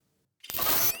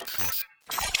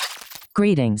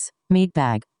Greetings,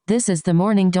 Meatbag. This is the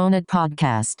Morning Donut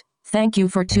Podcast. Thank you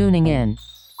for tuning in.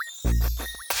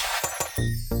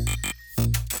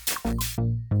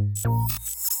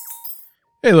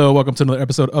 Hello, welcome to another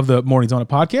episode of the Morning Donut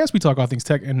Podcast. We talk all things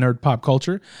tech and nerd pop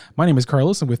culture. My name is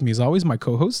Carlos, and with me as always, my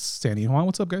co-hosts, Sandy and Juan.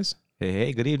 What's up, guys?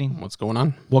 Hey, good evening. What's going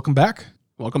on? Welcome back.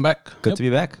 Welcome back. Good to be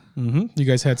back. Mm-hmm. You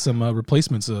guys had some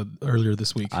replacements earlier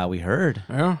this week. We heard.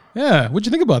 Yeah, what'd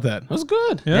you think about that? That was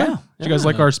good. Yeah. Did you guys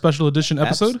like our special edition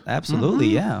episode? Absolutely,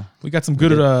 yeah. We got some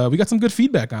good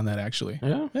feedback on that, actually.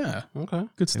 Yeah. Okay.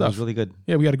 Good stuff. It was really good.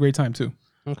 Yeah, we had a great time too.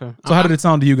 Okay. So how did it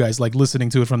sound to you guys, like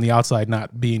listening to it from the outside,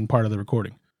 not being part of the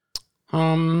recording?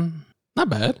 Not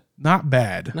bad. Not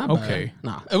bad. Not okay. bad.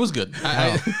 Nah, it was good.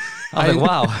 I was like,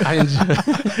 wow. I enjoy.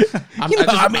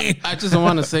 I just don't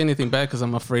want to say anything bad because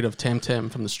I'm afraid of Tam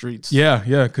from the streets. Yeah,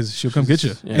 because she'll come get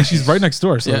you. Yeah. And she's right next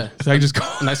door, so Yeah. I just go.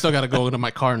 And I still got to go into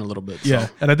my car in a little bit. So. Yeah,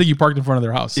 and I think you parked in front of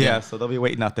their house. Yeah, so they'll be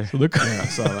waiting out there. So look, Yeah,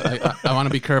 so I want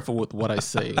to be careful with what I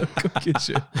say. come get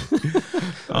you.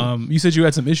 You said you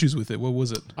had some issues with it. What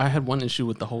was it? I had one issue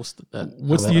with the host.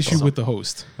 What's the issue with the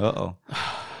host? Uh-oh.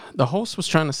 The host was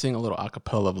trying to sing a little a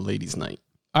cappella of Ladies' Night.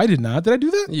 I did not. Did I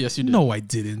do that? Yes, you did. No, I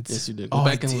didn't. Yes, you did. Go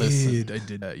back and listen. I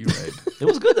did that. You're right. It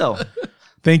was good, though.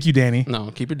 Thank you, Danny.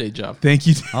 No, keep your day job. Thank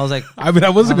you. I was like... I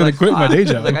wasn't going to quit my day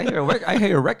job. Like, I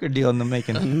hear a record deal in the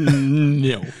making.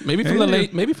 No, maybe from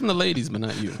the ladies, but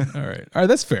not you. All right.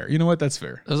 That's fair. You know what? That's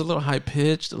fair. It was a little high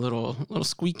pitched, a little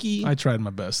squeaky. I tried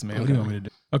my best, man. What do you want me to do?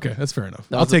 Okay, that's fair enough.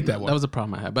 That I'll take that one. That was a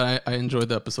problem I had, but I enjoyed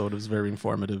the episode. It was very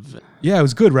informative. Yeah, it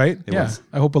was good, right? It was.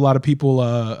 I hope a lot of people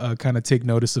kind of take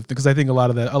notice of, because I think a lot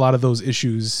of those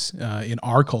issues in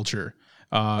our culture,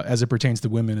 as it pertains to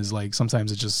women, is like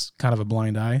sometimes it's just kind of a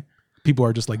blind eye. People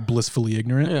are just like blissfully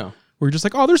ignorant. Yeah, we're just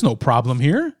like, oh, there's no problem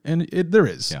here, and there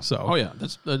is. Yeah. So, oh yeah,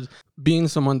 that's being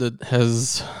someone that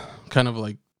has kind of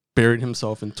like buried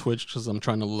himself in Twitch, because I'm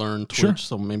trying to learn Twitch. Sure.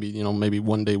 So maybe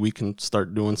one day we can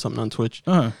start doing something on Twitch.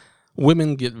 Uh-huh.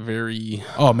 Women get very.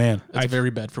 Oh man, it's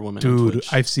very bad for women. On dude.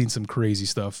 Twitch. I've seen some crazy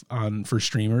stuff for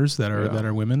streamers that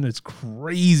are women. It's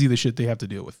crazy the shit they have to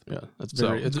deal with. Yeah, that's So,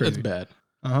 very. it's It's crazy. bad.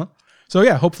 So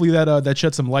yeah, hopefully that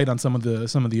sheds some light on some of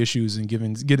the issues and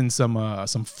getting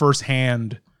some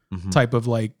firsthand type of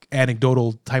like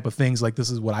anecdotal type of things, like this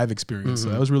is what I've experienced. So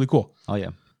that was really cool. Oh, yeah.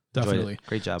 Definitely.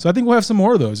 Great job. So I think we'll have some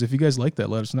more of those. If you guys like that,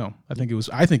 let us know. I think it was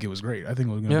great. I think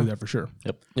we're gonna do that for sure.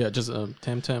 Yep. Yeah. Just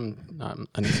Tam. I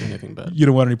didn't say anything bad. You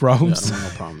don't want any Yeah, I problems. don't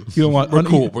want no problems. You don't want. We're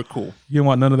cool. We're cool. You don't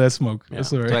want none of that smoke. Yeah.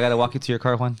 That's all Do I right. got to walk you to your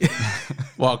car, Juan?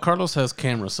 Well, Carlos has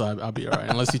cameras, so I'll be all right.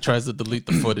 Unless he tries to delete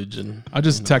the footage, and I'll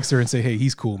just text her and say, "Hey,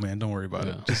 he's cool, man. Don't worry about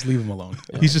it. Just leave him alone.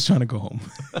 He's just trying to go home."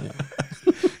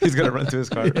 He's going to run to his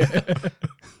car.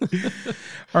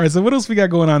 All right, so what else we got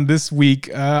going on this week?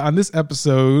 On this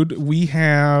episode, we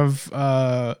have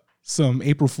some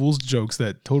April Fool's jokes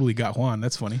that totally got Juan.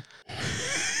 That's funny.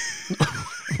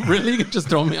 really, you just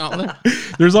throw me out there.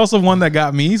 There's also one that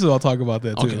got me, so I'll talk about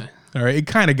that too. Okay. All right, it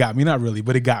kind of got me, not really,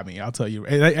 but it got me. I'll tell you.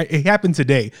 It happened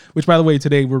today, which, by the way,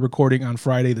 today we're recording on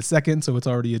Friday the 2nd, so it's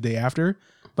already a day after.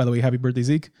 By the way, happy birthday,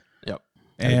 Zeke. Yep.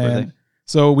 And birthday.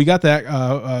 so we got that,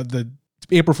 the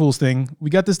April Fool's thing. We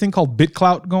got this thing called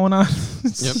BitClout going on.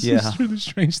 It's Yeah. a really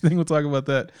strange thing. We'll talk about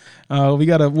that.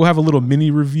 We'll have a little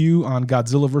mini review on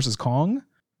Godzilla versus Kong,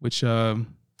 which got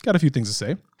a few things to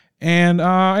say. And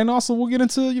also we'll get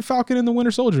into Falcon and the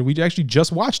Winter Soldier. We actually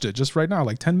just watched it just right now,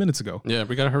 like 10 minutes ago. Yeah,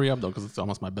 we gotta hurry up though, because it's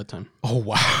almost my bedtime. Oh,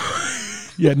 wow.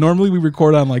 Yeah, normally we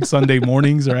record on like Sunday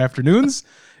mornings or afternoons.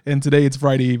 And today it's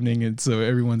Friday evening, and so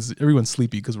everyone's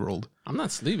sleepy because we're old. I'm not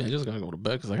sleeping. I just gotta go to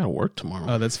bed because I gotta work tomorrow.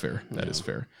 Oh, that's fair. That is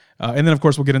fair. And then, of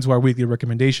course, we'll get into our weekly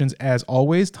recommendations. As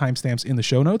always, timestamps in the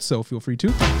show notes, so feel free to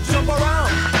jump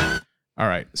around. All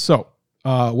right. So,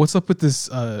 what's up with this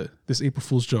April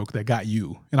Fool's joke that got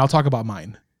you? And I'll talk about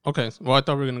mine. Okay. Well, I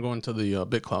thought we were gonna go into the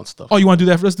BitClout stuff. Oh, you want to do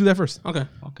that? Let's do that first. Okay.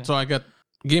 So I got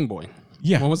Game Boy.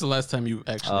 Yeah. When was the last time you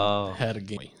actually had a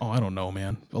Game Boy? Oh, I don't know,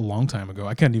 man. A long time ago.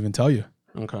 I can't even tell you.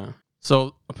 Okay.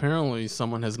 So apparently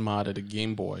someone has modded a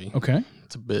Game Boy Okay.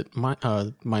 to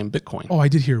mine Bitcoin. Oh, I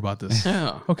did hear about this.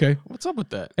 Yeah. Okay. What's up with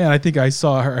that? And I think I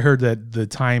heard that the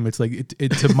time it's like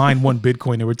to mine one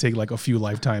Bitcoin, it would take like a few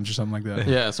lifetimes or something like that.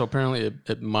 Yeah. So apparently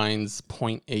it mines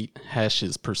 0.8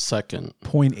 hashes per second.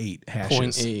 0.8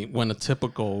 hashes. 0.8 when a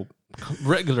typical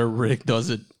regular rig does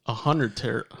it 100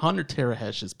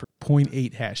 terahashes per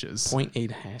 0.8 hashes.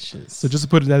 0.8 hashes. So just to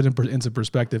put that into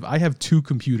perspective, I have two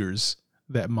computers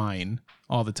that mine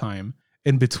all the time.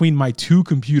 And between my two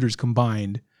computers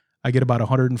combined, I get about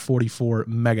 144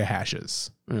 mega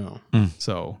hashes. Yeah.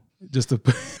 So just a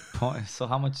So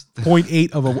how much?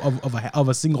 0.8 of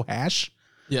a single hash.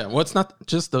 Yeah, well, it's not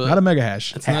just the Not a mega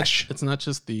hash. It's hash. not. It's not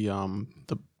just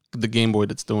the Game Boy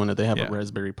that's doing it. They have Yeah. a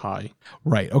Raspberry Pi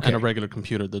Right. Okay. and a regular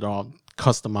computer that are all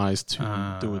customized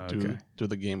to do it okay. through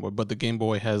the Game Boy. But the Game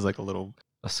Boy has like a little.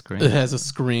 A screen. It has a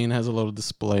screen, has a little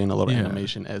display, and a little Yeah.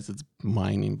 animation as it's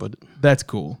mining. But That's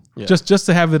cool. Yeah. Just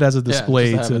to have it as a just display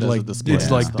to have to it as a like display it's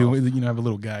and like stuff. doing have a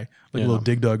little guy like a Yeah. little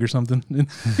dig dug or something.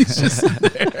 He's just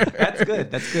there. That's good.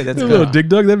 That's good. That's A little good. dig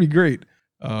dug. That'd be great.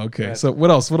 Okay. Yeah. So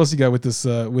what else? What else you got with this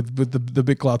with the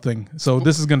BitCloud thing? So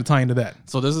this is going to tie into that.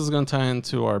 so this is going to tie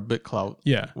into our BitCloud.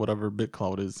 Yeah. Whatever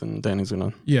BitCloud is, and Danny's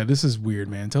gonna. Yeah. This is weird,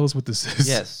 man. Tell us what this is.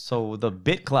 Yes. So the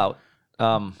BitClout.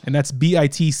 And that's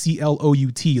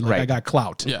BITCLOUT. Like I Right. got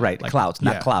clout. Yeah. Right, Like, cloud,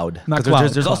 yeah. not cloud. Not 'Cause cloud,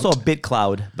 There's also a clout.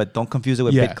 BitCloud, but don't confuse it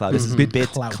with Yeah. BitCloud. This is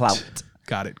BitClout. BitClout.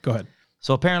 Got it. Go ahead.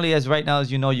 So apparently, as right now,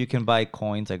 as you know, you can buy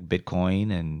coins like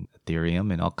Bitcoin and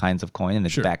Ethereum and all kinds of coin, and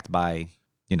it's Sure. backed by,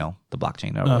 the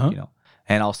blockchain or Uh-huh.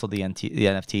 and also the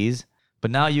NFTs. But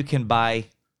now you can buy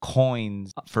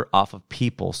coins off of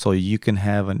people, so you can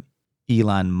have an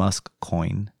Elon Musk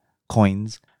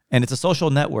coins, and it's a social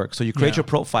network. So you create Yeah. your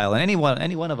profile, and any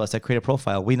one of us that create a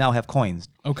profile, we now have coins.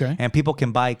 Okay. And people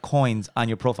can buy coins on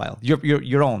your profile,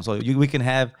 your own. So we can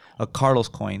have a Carlos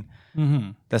coin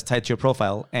that's tied to your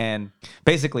profile. And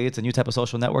basically, it's a new type of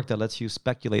social network that lets you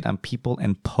speculate on people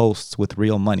and posts with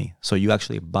real money. So you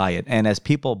actually buy it. And as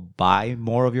people buy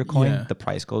more of your coin, Yeah. the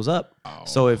price goes up.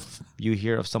 So if you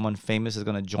hear of someone famous is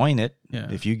going to join it, Yeah.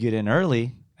 if you get in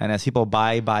early, and as people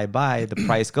buy, the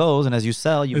price goes. And as you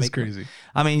sell, you It's make crazy.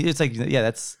 I mean, it's like,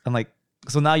 I'm like,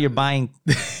 so now you're buying.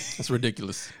 It's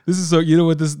ridiculous. This is so you know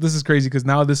what this is crazy because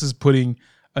now this is putting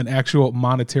an actual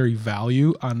monetary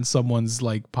value on someone's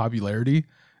like popularity.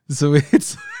 So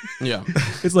it's Yeah.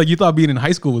 it's like you thought being in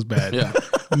high school was bad. Yeah.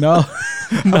 No.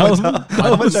 No.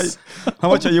 How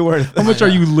much are you worth? How much are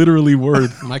you literally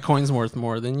worth? My coin's worth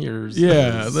more than yours.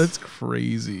 Yeah, that's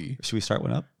crazy. Should we start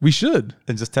one up We should.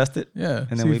 and just test it? Yeah.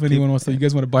 And See then if anyone wants to. You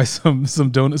guys want to buy some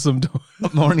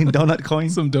Morning donut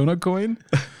coins. some donut coin?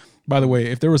 By the way,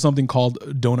 if there was something called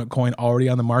donut coin already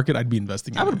on the market, I'd be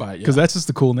investing. I would buy it, because yeah. that's just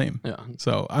a cool name. Yeah.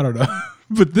 So I don't know,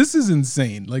 but this is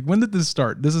insane. Like, when did this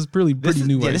start? This is pretty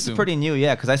new. Yeah, I this is assume. pretty new.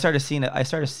 Yeah, because I started seeing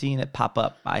it pop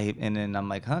up. And then I'm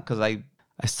like, huh? Because I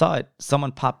saw it.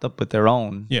 Someone popped up with their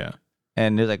own. Yeah.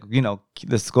 And they're like,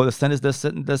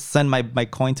 send my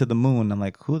coin to the moon. I'm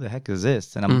like, who the heck is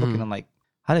this? And I'm looking. I'm like,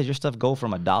 how did your stuff go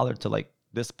from $1 to like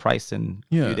this price in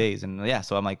a Yeah. few days? And yeah,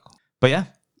 so I'm like, but yeah.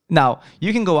 Now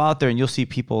you can go out there and you'll see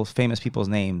famous people's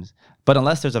names, but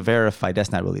unless there's a verified, that's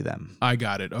not really them. I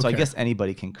got it. Okay. So I guess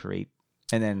anybody can create.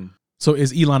 And then So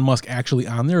is Elon Musk actually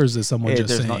on there, or is this someone just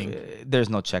there's saying? there's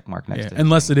no check mark next Yeah, to it.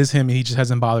 unless it is him, he just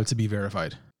hasn't bothered to be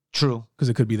verified, True. because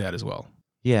it could be that as well.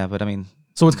 Yeah, but I mean,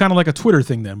 So it's kind of like a Twitter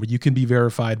thing then, where you can be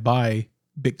verified by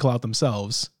BitClout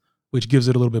themselves, which gives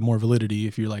it a little bit more validity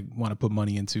if you like want to put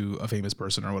money into a famous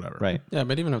person or whatever. right. Yeah,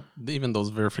 but even those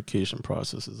verification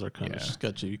processes are kind of Yeah.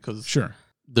 sketchy because Sure.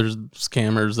 there's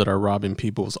scammers that are robbing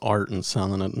people's art and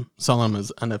selling them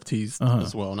as NFTs Uh-huh.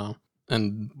 as well now,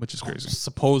 and Which is crazy.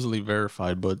 supposedly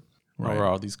verified, but Right. are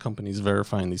all these companies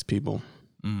verifying these people?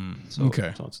 So,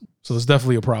 Okay. So it's, So there's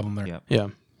definitely a problem there. Yeah. yeah,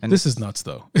 And This is nuts,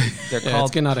 though. they're yeah, called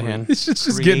it's getting out of hand. It's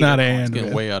just getting out of Creator hand. It's getting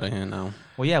man. way out of hand now.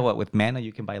 Well, yeah. What with Mana,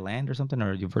 you can buy land or something,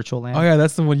 or your virtual land. Oh yeah,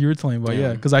 that's the one you were telling me about. Yeah,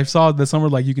 Yeah. because I saw that somewhere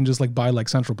like you can just like buy like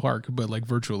Central Park, but like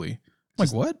virtually. I'm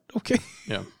like, what? Okay,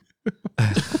 Yeah,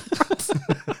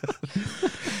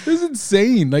 this is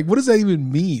insane. Like, what does that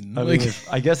even mean? I, Like, mean,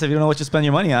 I guess if you don't know what you spend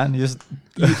your money on, you just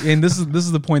and this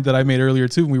is the point that I made earlier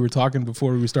too when we were talking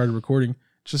before we started recording.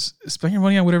 Just spend your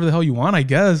money on whatever the hell you want, I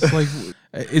guess. Like,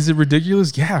 is it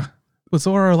ridiculous? Yeah, but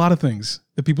so are a lot of things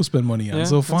that people spend money on. Yeah,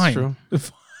 So that's fine. true.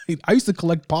 Fine. I used to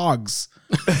collect Pogs.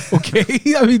 Okay,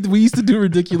 I mean, we used to do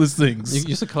ridiculous things. you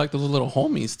used to collect those little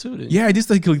homies too, didn't you? Yeah, I just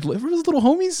like remember those little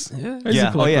homies. Yeah. I used Yeah.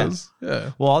 to collect Oh, yeah. those.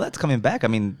 Yeah. well, all that's coming back. I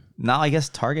mean, now I guess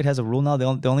Target has a rule now. They're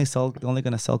only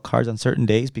going to sell cards on certain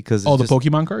days because Oh, it's the just,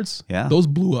 Pokemon cards? Yeah. Those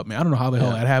blew up, man. I don't know how the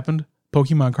hell that happened.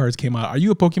 Pokemon cards came out. Are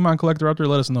you a Pokemon collector out there?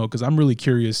 Let us know, because I'm really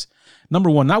curious. Number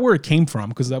one, not where it came from,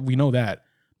 because we know that.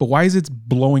 But why is it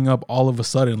blowing up all of a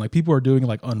sudden? Like, people are doing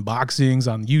like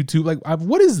unboxings on YouTube. Like,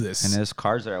 what is this? and there's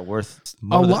cards that are worth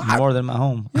lot. more than my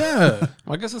home. Yeah. Well,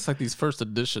 I guess it's like these first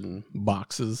edition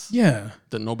boxes Yeah.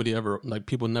 that nobody ever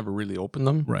people never really open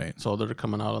them. Right. So they're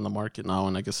coming out on the market now,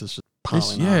 and I guess it's just It's,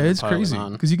 piling yeah, on, it's piling crazy.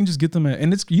 on. Because you can just get them at,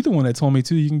 and it's you the one that told me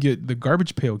too, you can get the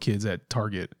Garbage Pail Kids at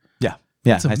Target. Yeah.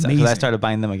 Yeah. It's Because I amazing. started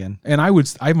buying them again. And I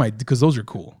might, because those are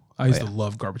cool. I used yeah. to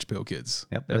love Garbage Pail Kids.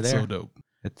 Yep, they're That's there. so dope.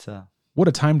 It's What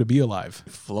a time to be alive.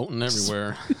 Floating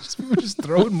everywhere. People just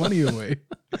throwing money away.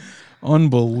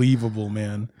 Unbelievable,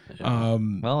 man.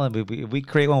 Well, if we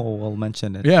create one, we'll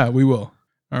mention it. Yeah, we will.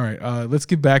 All right, let's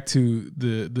get back to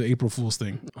the April Fool's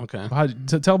thing. Okay.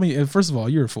 Tell me, first of all,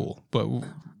 you're a fool, but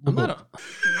I'm not a,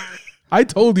 I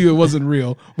told you it wasn't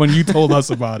real when you told us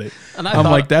about it. And I'm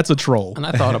like, that's a troll. and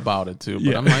I thought about it too, but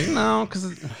Yeah. I'm like, no, because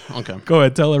okay. Go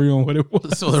ahead, tell everyone what it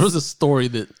was. So there was a story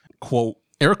that quote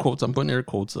air quotes. I'm putting air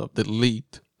quotes up that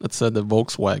leaked that said that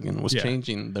Volkswagen was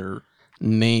changing their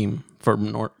name for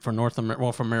North America,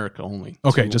 well, for America only.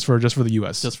 Okay, just for the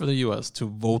U.S. Just for the U.S. to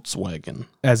Volkswagen,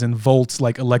 as in volts,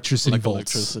 like electricity like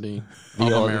volts. electricity of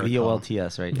America.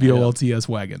 VOLTS, right? VOLTS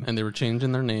wagon. And they were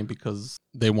changing their name because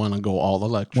they want to go all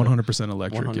electric. 100%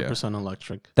 electric. 100%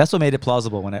 electric. That's what made it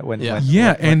plausible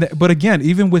But again,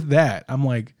 even with that, I'm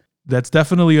like, that's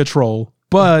definitely a troll.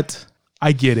 But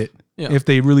I get it. Yeah. If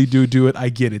they really do it, I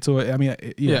get it. So I mean,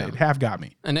 it half got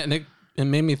me. And it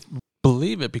made me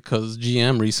believe it because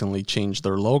GM recently changed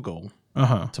their logo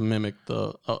to mimic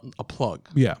the a plug.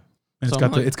 Yeah. And So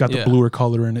it's got the bluer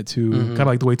color in it too, kind of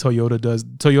like the way Toyota does.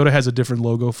 Toyota has a different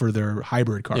logo for their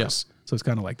hybrid cars, so it's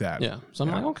kind of like that. Yeah, so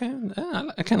I'm like, okay,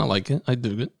 I kind of like it. I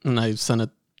dig it, and I sent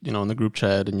it, in the group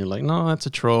chat, and you're like, no, that's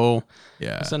a troll.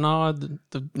 Yeah, I said, no,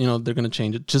 they're gonna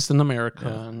change it just in America,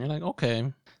 and you're like,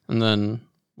 okay, and then.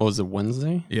 What was it,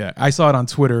 Wednesday? Yeah, I saw it on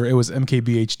Twitter. It was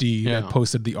MKBHD that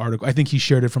posted the article. I think he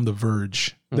shared it from The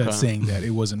Verge that's saying that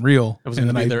it wasn't real. It was going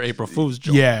to be their April Fool's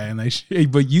joke. Yeah,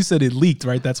 but you said it leaked,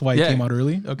 right? That's why it came out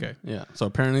early? Okay. Yeah, so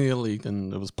apparently it leaked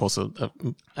and it was supposed to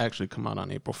actually come out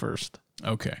on April 1st.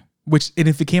 Okay. And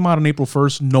if it came out on April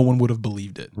 1st, no one would have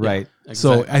believed it. Right. Yeah,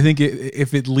 exactly. So I think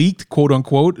if it leaked, quote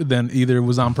unquote, then either it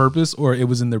was on purpose or it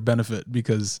was in their benefit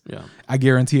because I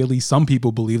guarantee at least some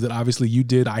people believe that. Obviously you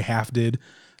did, I half did.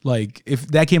 Like, if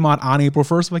that came out on April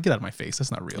 1st, I'm like, get out of my face.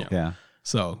 That's not real. Yeah.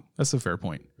 So that's a fair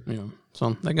point. Yeah.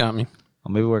 So that got me.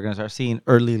 Well, maybe we're going to start seeing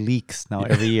early leaks now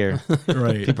every year.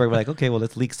 Right. People are like, okay, well,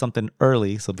 let's leak something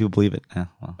early so people believe it.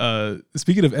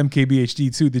 Speaking of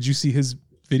MKBHD too, did you see his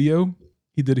video?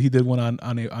 He did one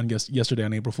on yesterday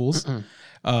on April Fool's.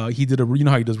 He did you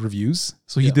know how he does reviews?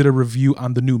 So he did a review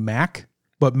on the new Mac,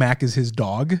 but Mac is his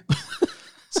dog.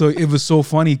 So it was so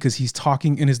funny because he's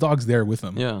talking and his dog's there with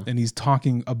him. Yeah. And he's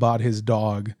talking about his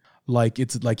dog like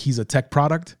it's like he's a tech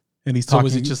product. And he's talking. So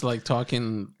was he just like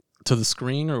talking to the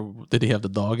screen or did he have the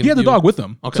dog? He had the dog with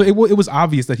him. Okay. So it was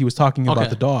obvious that he was talking about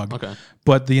the dog. Okay.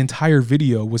 But the entire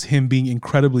video was him being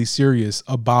incredibly serious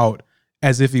about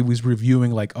as if he was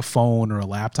reviewing like a phone or a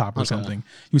laptop or something.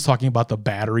 He was talking about the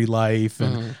battery life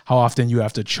and how often you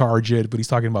have to charge it, but he's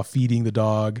talking about feeding the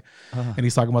dog. And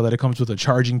he's talking about that it comes with a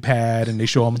charging pad and they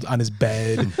show him on his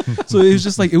bed. So it was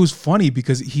just like, it was funny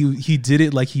because he did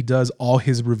it like he does all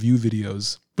his review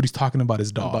videos, but he's talking about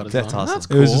his dog. That's awesome. That's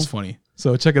cool. It was just funny.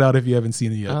 So check it out if you haven't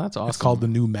seen it yet. Oh, that's awesome. It's called The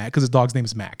New Mac because his dog's name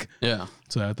is Mac. Yeah.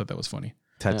 So I thought that was funny.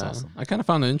 That's awesome. I kind of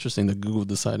found it interesting that Google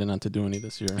decided not to do any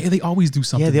this year. Yeah, they always do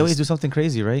something. Yeah, they always do something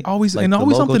crazy, right? Always, like and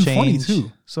always the logo something funny change.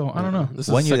 too. So I don't know. This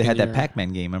is One year they second had that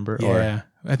Pac-Man game, remember? Yeah,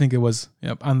 I think it was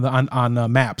on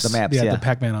Maps. The Maps, they had yeah. the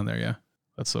Pac-Man on there. Yeah,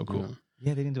 that's so cool.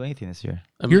 Yeah, they didn't do anything this year.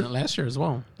 I mean, last year as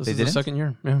well. This They is the didn't? second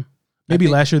year. Yeah. Maybe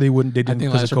last year they I didn't think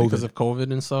because last of year COVID. because of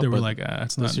COVID and stuff. They were but like,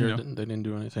 it's not. this year they didn't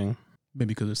do anything. Maybe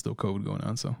because there's still COVID going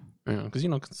on. So Yeah, because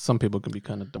some people can be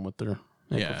kind of done with their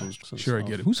yeah, Fools and sure, I stuff.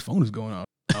 get it. Whose phone is going out?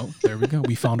 Oh, there we go.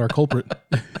 We found our culprit.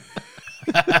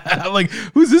 I'm like,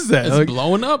 who's this at? It's Like,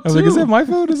 blowing up. I was like, is too. that my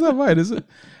phone? Is that mine? Is it?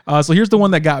 So here's the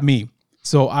one that got me.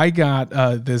 So I got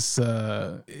this.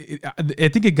 I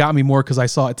think it got me more because I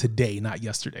saw it today, not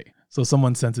yesterday. So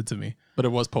someone sent it to me. But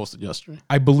it was posted yesterday.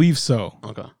 I believe so.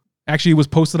 Okay. Actually, it was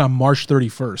posted on March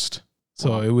 31st.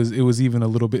 So it was even a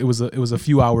little bit. It was a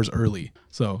few hours early.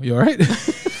 So you all right?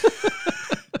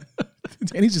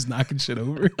 Danny's just knocking shit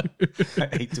over. I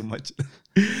ate too much.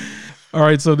 All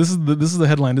right, so this is the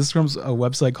headline. This is from a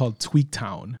website called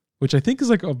Tweaktown, which I think is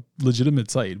like a legitimate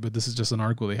site, but this is just an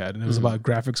article they had, and it was about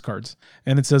graphics cards.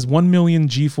 And it says 1 million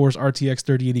GeForce RTX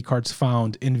 3080 cards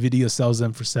found. NVIDIA sells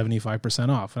them for 75%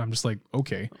 off. And I'm just like,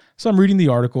 okay. So I'm reading the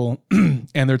article, and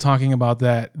they're talking about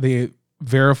that they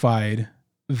verified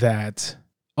that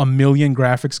 1 million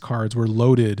graphics cards were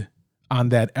loaded on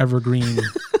that evergreen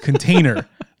container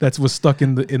that was stuck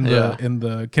in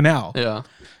the canal. Yeah.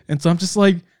 And so I'm just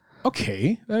like,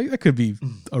 okay, that could be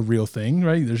a real thing,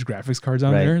 right? There's graphics cards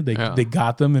on there. They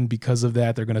got them, and because of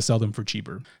that, they're going to sell them for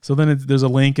cheaper. So then there's a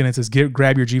link, and it says,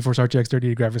 grab your GeForce RTX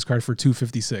 3080 graphics card for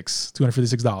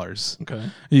 $256. Okay.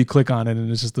 And you click on it, and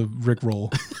it's just the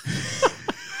Rickroll.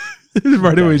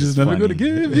 Right away, just never going to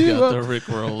give You you got up. the Rick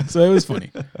rolled. So it was funny.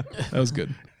 That was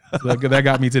good. So that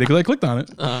got me today because I clicked on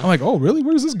it. I'm like, oh, really?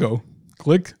 Where does this go?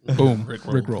 Click, boom,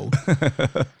 Rickrolled.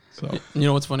 So You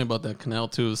know what's funny about that canal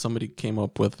too is somebody came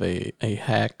up with a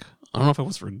hack. I don't know if it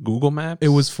was for Google Maps. it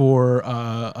was for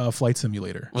a flight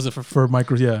simulator. Was it For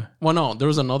micro? Yeah. Well, no, there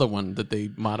was another one that they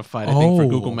modified, I think, for Oh.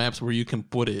 Google Maps where you can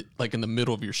put it like in the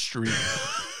middle of your street.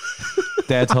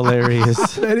 That's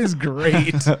hilarious. That is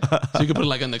great. So you can put it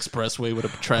like an expressway with a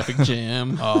traffic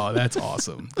jam. Oh, that's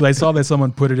awesome. 'Cause I saw that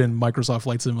someone put it in Microsoft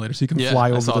Flight Simulator, so you can Yeah, fly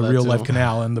I over saw the that real too. life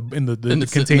canal, and the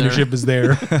it's sitting container there. ship is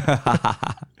there.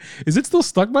 Is it still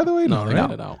stuck, by the way? No, they right?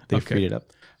 got it out. They Okay. freed it up.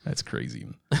 That's crazy.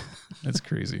 That's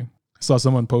crazy. I saw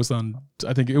someone post on.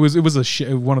 I think it was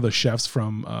one of the chefs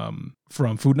from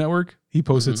Food Network. He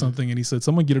posted something and he said,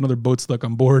 "Someone get another boat stuck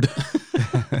on board."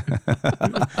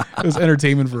 It was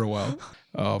entertainment for a while.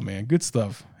 Oh man, good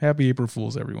stuff. Happy April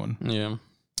Fools, everyone. Yeah.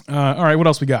 All right, what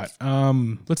else we got?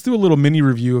 Let's do a little mini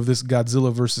review of this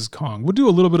Godzilla versus Kong. We'll do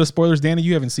a little bit of spoilers. Danny,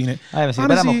 you haven't seen it. I haven't seen it,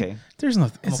 but I'm Honestly, okay. There's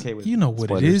nothing. I'm okay with you know what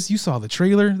spoilers. it is. You saw the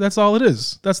trailer. That's all it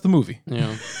is. That's the movie.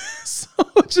 Yeah. So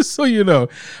just so you know.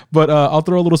 But I'll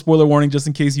throw a little spoiler warning just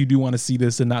in case you do want to see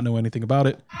this and not know anything about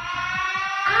it.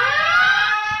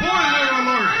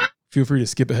 Feel free to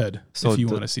skip ahead So if you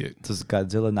the- want to see it. Does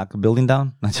Godzilla knock a building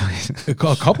down? Not joking. A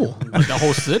couple. Like the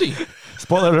whole city.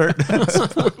 Spoiler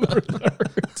alert.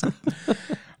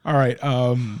 All right.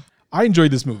 I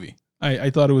enjoyed this movie. I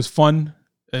thought it was fun.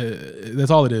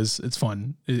 That's all it is. It's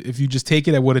fun. If you just take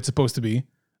it at what it's supposed to be,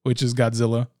 which is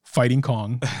Godzilla fighting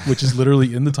Kong, which is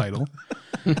literally in the title.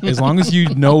 As long as you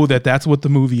know that that's what the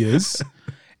movie is,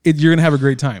 you're gonna have a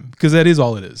great time because that is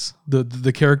all it is.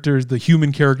 The characters, the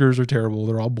human characters, are terrible.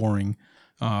 They're all boring.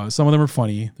 Some of them are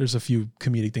funny. There's a few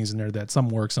comedic things in there that some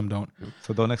work, some don't.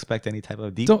 So don't expect any type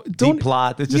of deep Don't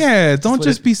plot. It's don't what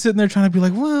just be sitting there trying to be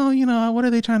like, well, you know, what are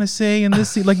they trying to say in this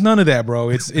scene? Like none of that, bro.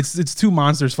 It's two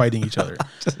monsters fighting each other.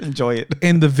 just enjoy it.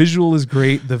 And the visual is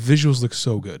great. The visuals look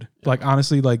so good. Like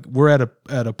honestly, like we're at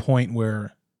a point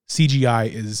where CGI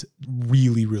is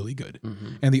really, really good.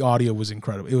 And the audio was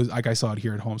incredible. It was like I saw it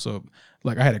here at home. So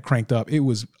like I had it cranked up. It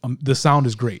was the sound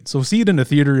is great. So see it in the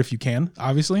theater if you can,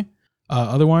 obviously.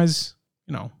 Otherwise,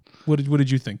 you know, what did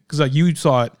you think? Because like you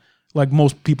saw it like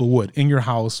most people would in your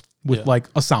house with like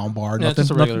a sound bar, Yeah,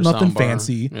 just a regular nothing sound bar.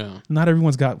 fancy. Yeah. Not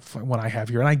everyone's got what I have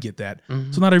here, and I get that.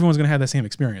 So not everyone's gonna have that same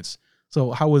experience.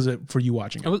 So how was it for you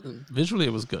watching it? Visually,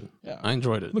 it was good. Yeah. I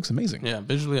enjoyed it. It looks amazing. Yeah,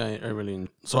 visually, I really.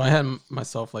 So I had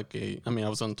myself like I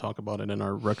was going to talk about it in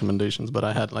our recommendations, but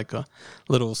I had like a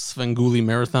little Svengoolie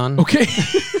marathon. Okay.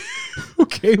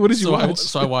 Okay. What did you So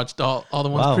watch? I watched all the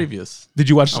ones Wow. previous. Did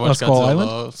you watch I watched Skull Godzilla,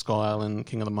 Island? Skull Island,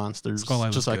 King of the Monsters. Skull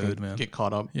Island's just so I good, can man. get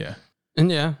caught up. Yeah.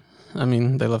 And yeah, I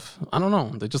mean, they left. I don't know.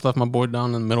 They just left my boy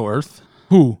down in Middle Earth.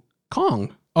 Who?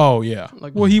 Kong. Oh yeah.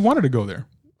 Like- Well, he wanted to go there.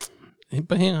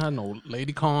 But he ain't had no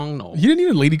Lady Kong. No. He didn't need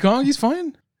a Lady Kong. He's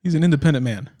fine. He's an independent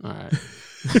man. All right.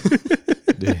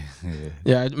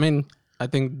 Yeah, I mean, I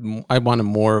think I wanted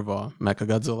more of a Mecha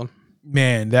Godzilla.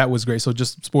 Man, that was great. So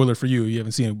just spoiler for you, you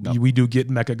haven't seen it. We do get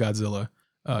Mecha Godzilla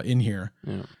in here.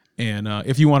 Yeah. And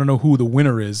if you want to know who the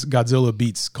winner is, Godzilla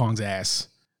beats Kong's ass.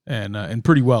 And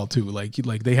pretty well too. Like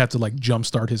they have to like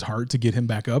jumpstart his heart to get him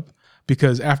back up.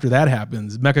 Because after that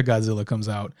happens, Mecha Godzilla comes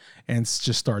out and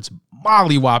just starts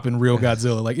mollywhopping real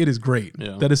Godzilla. Like it is great.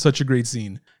 Yeah. That is such a great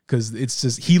scene because it's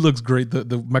just he looks great.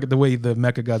 The way the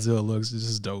Mecha Godzilla looks is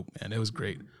just dope, man. It was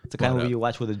great. It's the kind of movie you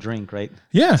watch with a drink, right?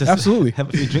 Yeah, Just absolutely. Have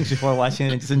a few drinks before watching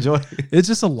it and just enjoy. It's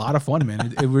just a lot of fun,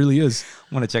 man. It really is.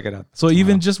 I want to check it out. So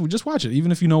even just watch it,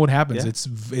 even if you know what happens,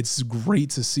 Yeah. it's great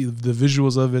to see the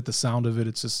visuals of it, the sound of it.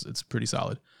 It's pretty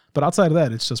solid. But outside of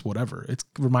that, it's just whatever. It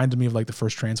reminded me of like the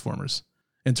first Transformers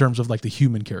in terms of like the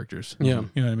human characters. Yeah.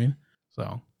 You know what I mean?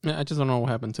 So Yeah, I just don't know what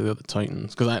happened to the other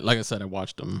Titans because, like I said, I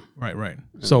watched them. right.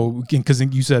 So because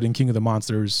you said in King of the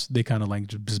Monsters, they kind of like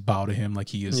just bow to him like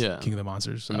he is King of the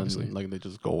Monsters. And Obviously, then, like they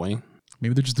just go away.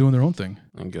 maybe they're just doing their own thing.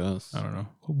 I guess. I don't know.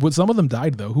 But some of them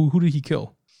died though. Who did he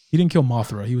kill? He didn't kill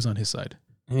Mothra. He was on his side.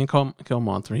 He didn't kill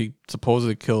Monster. He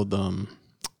supposedly killed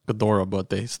Ghidorah, but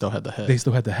they still had the head. They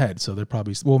still had the head, so they're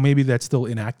probably maybe that's still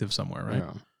inactive somewhere, right?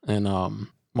 Yeah. And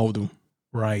Modu.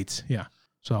 Right. Yeah.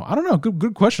 So I don't know.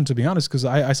 Good question to be honest, because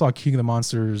I saw King of the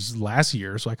Monsters last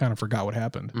year, so I kind of forgot what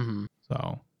happened. Mm-hmm.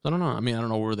 So I don't know. I mean, I don't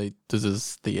know where this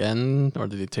is the end, or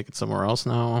did they take it somewhere else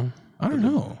now? I don't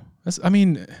know. I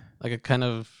mean, Like it kind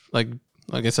of like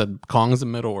I said, Kong's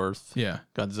in Middle Earth. yeah.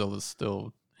 Godzilla's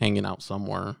still hanging out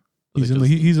somewhere. He's They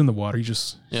in the water. He's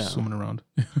just Yeah. swimming around.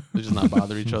 They just not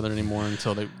bother each other anymore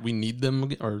until we need them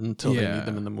again, or until they need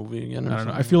them in the movie again. Or I don't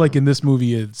know. I something. feel like in this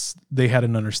movie, they had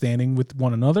an understanding with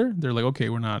one another. They're like, okay,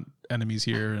 we're not enemies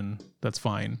here, and that's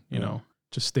fine. You know,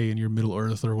 just stay in your Middle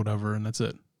Earth or whatever, and that's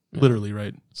it. literally,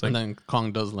 right? It's like, And then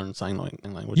Kong does learn sign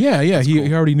language. yeah. That's He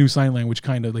cool. already knew sign language,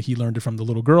 kind of like he learned it from the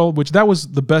little girl, which that was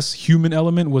the best human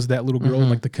element was that little girl and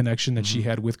like the connection that she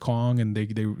had with Kong, and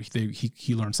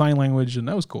he learned sign language, and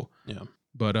that was cool. Yeah.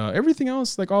 But everything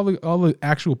else, like all the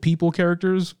actual people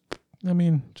characters, I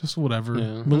mean, just whatever.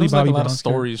 Yeah. Millie There's like Bobby a lot of Brown's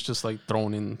stories just like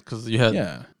thrown in because you had,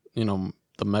 character. you know,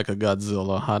 the Mecha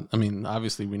Godzilla. I mean,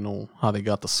 obviously we know how they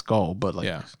got the skull, but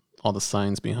like all the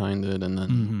science behind it, and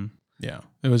then Yeah,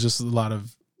 it was just a lot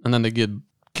of and then they get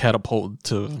catapulted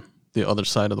to the other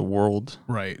side of the world.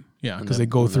 right. Yeah, And because then- they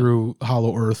go and then- through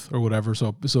Hollow Earth or whatever.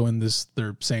 So in this,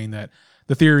 they're saying that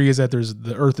the theory is that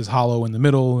the Earth is hollow in the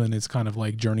middle, and it's kind of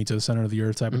like Journey to the Center of the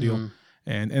Earth type of deal.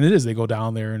 And it is. They go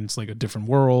down there, and it's like a different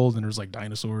world, and there's like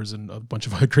dinosaurs and a bunch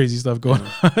of other crazy stuff going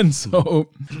on. So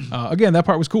again, that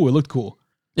part was cool. It looked cool.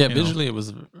 Yeah, You know. visually it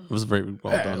was very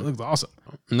well Yeah, it done. looked awesome.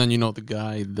 And then the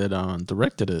guy that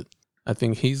directed it, I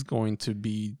think he's going to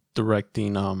be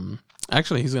directing.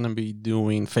 Actually, he's going to be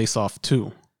doing Face Off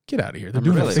 2. Get out of here. They're I'm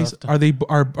doing really a face. stuffed. Are they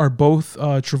are both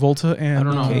Travolta and I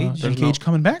don't know. Cage, There's Cage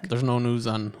coming back? There's no news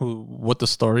on what the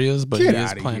story is, but Get he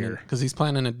is outta planning here. because he's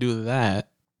planning to do that,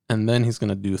 and then he's going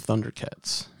to do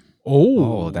Thundercats.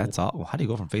 Oh, Oh, that's all. How do you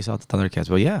go from Face Off to Thundercats?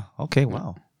 Well, yeah. Okay,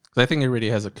 wow. 'Cause I think he already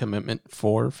has a commitment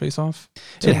for Face Off.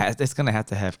 It has. It's gonna have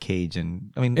to have Cage,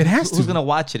 and I mean, It has Who's to. gonna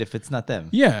watch it if it's not them?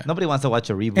 Yeah. Nobody wants to watch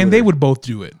a reboot. And they or- would both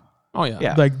do it. Oh yeah,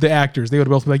 Yeah. Like the actors, they would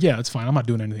both be like, "Yeah, it's fine. I'm not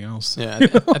doing anything else." yeah.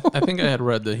 I think I had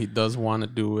read that he does want to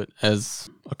do it as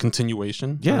a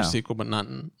continuation, or Yeah. a sequel, but not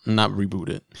reboot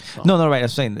it. So- No, right. I'm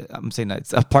saying that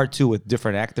it's a part 2 with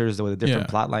different actors with a different Yeah.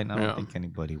 plot line. I don't Yeah. think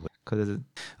anybody would. Because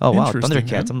oh wow, Interesting,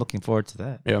 Thundercats! man. I'm looking forward to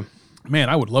that. Yeah. Man,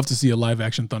 I would love to see a live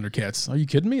action Thundercats. Are you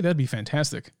kidding me? That'd be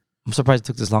fantastic. I'm surprised it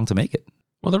took this long to make it.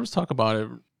 Well, there was talk about it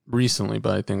recently,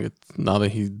 but I think it's now that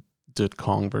he did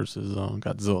Kong versus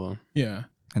Godzilla. Yeah.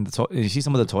 And you see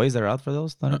some of the toys that are out for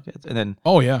those Thundercats, and then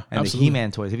Oh yeah. and absolutely. the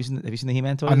He-Man toys. Have you seen the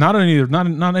He-Man toys? Not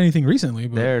anything recently,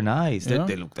 but They're nice. Yeah.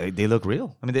 They look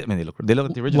real. I mean, they look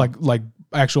like the original. like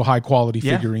actual high quality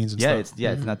yeah. figurines and yeah, stuff.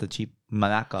 it's not the cheap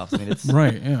knockoffs. I mean, it's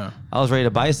Right. Yeah. I was ready to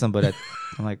buy some, but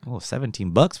I'm like, oh,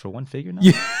 $17 for one figure now.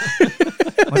 Yeah.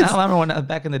 When I remember when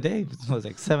back in the day, it was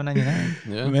like $7.99.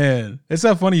 Yeah. Man, it's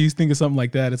not funny. You think of something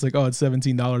like that. It's like, oh, it's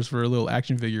 $17 for a little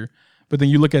action figure. But then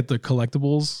you look at the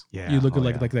collectibles. Yeah. You look Oh,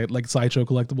 at yeah. like Sideshow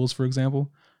collectibles, for example.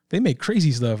 They make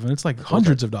crazy stuff, and it's like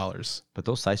hundreds of dollars. But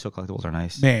those sideshow collectibles are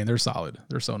nice. Man, they're solid.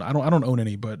 They're so. I don't own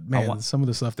any, but man, want- some of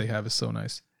the stuff they have is so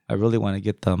nice. I really want to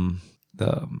get them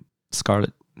the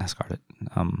Scarlet.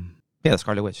 The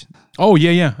Scarlet Witch. Oh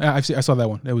yeah. I saw that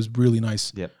one. That was really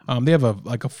nice. Yep. They have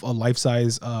a life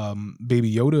size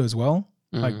Baby Yoda as well.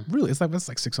 Like Mhm. really, that's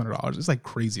like $600. It's like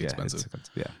crazy Yeah, expensive.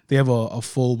 yeah. They have a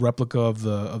full replica of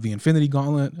the Infinity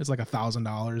Gauntlet. It's like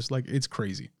 $1,000. Like it's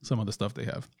crazy. Some of the stuff they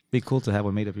have. Be cool to have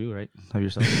one made of you, right? Of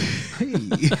yourself.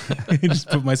 Hey, just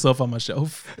put myself on my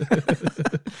shelf.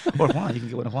 Or Juan. You can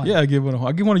get one of Juan. Yeah, I'll give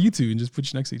one of you two and just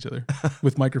put you next to each other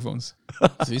with microphones. So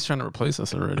he's trying to replace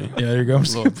us already. Yeah, there you go. I'm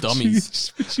just Little gonna put you- dummies.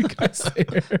 just put you guys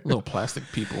there. Little plastic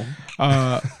people.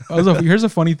 Here's a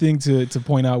funny thing to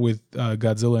point out with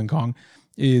Godzilla and Kong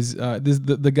is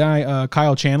the guy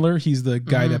Kyle Chandler. He's the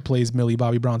guy that plays Millie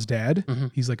Bobby Brown's dad.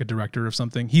 He's like a director of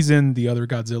something. He's in the other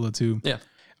Godzilla too.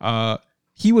 Yeah.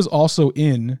 He was also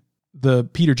in the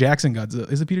Peter Jackson Godzilla.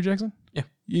 Is it Peter Jackson? Yeah.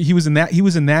 He was in that. He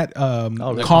was in that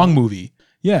really? Kong movie.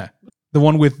 Yeah, the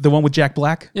one with Jack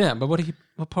Black. Yeah, but what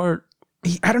part?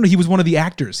 I don't know. He was one of the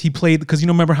actors. He played because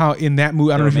remember how in that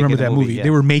movie. I don't know if you remember that movie. yeah. They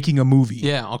were making a movie.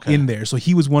 Yeah, okay. In there, so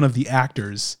he was one of the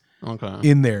actors Okay.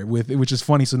 in there which is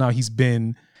funny. So now he's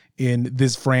been in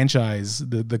this franchise,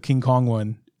 the King Kong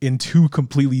one, in 2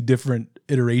 completely different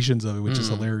iterations of it, which is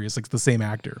hilarious. Like it's the same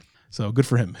actor. So good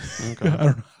for him. Okay. I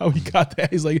don't know how he got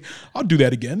that. He's like, I'll do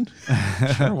that again.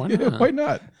 Sure, why Yeah, not? why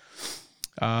not?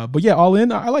 But yeah, all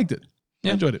in, I liked it.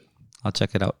 Yeah. I enjoyed it. I'll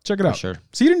check it out. Check it for out. Sure.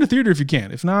 See it in the theater if you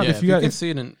can. If not, Yeah, if you got, can see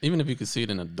it even if you could see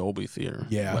it in a Dolby theater.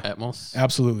 Yeah. With Atmos.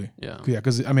 absolutely. Yeah. Yeah,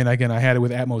 because I mean, again, I had it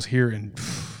with Atmos here, and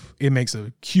it makes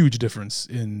a huge difference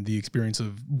in the experience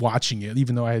of watching it.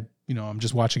 Even though I'm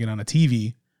just watching it on a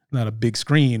TV, not a big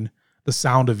screen. The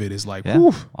sound of it is like, Yeah.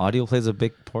 whew. Audio plays a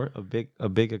big part. Part I of the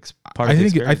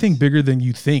think experience. bigger than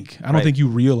you think. I don't Right. think you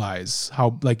realize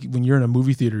how, like, when you're in a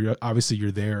movie theater, obviously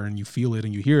you're there and you feel it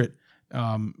and you hear it.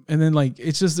 And then like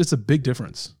it's a big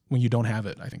difference when you don't have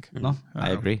it, I think. No, I don't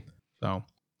know. agree. So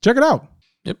check it out.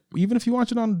 Yep. Even if you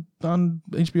watch it on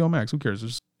HBO Max, who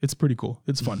cares? It's pretty cool.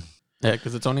 It's fun. Yeah,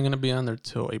 because it's only going to be on there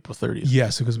till April 30th.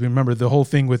 Yes, because remember the whole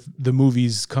thing with the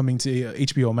movies coming to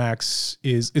HBO Max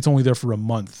is it's only there for a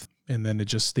month, and then it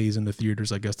just stays in the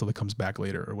theaters, I guess, till it comes back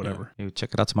later or whatever. You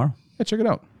check it out tomorrow. Yeah, check it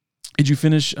out. Did you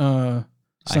finish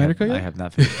Snyder Cut yet? I have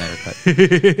not finished Snyder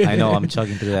Cut. I know I'm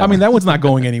chugging through that. I mean, that one's not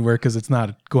going anywhere because it's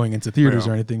not going into theaters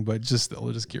or anything, but just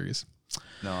curious.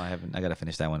 No, I haven't. I got to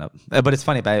finish that one up. But it's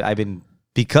funny, I've been,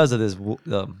 because of this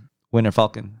Winter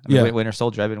Falcon, Winter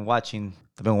Soldier, I've been wanting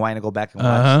to go back and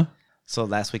watch. So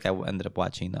last week I ended up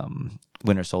watching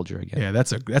Winter Soldier again. Yeah,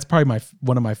 that's probably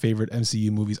one of my favorite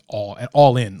MCU movies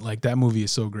all in. Like, that movie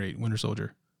is so great. Winter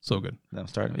Soldier. So good. I'm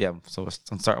starting. Yeah, so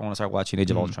I want to start watching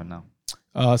Age of Ultron now.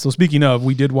 So speaking of,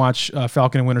 we did watch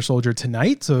Falcon and Winter Soldier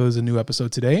tonight. So there's a new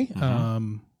episode today.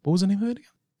 What was the name of it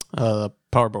again?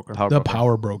 Power Broker.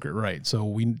 Power Broker, right. So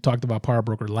we talked about Power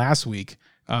Broker last week.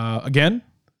 Again,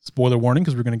 spoiler warning,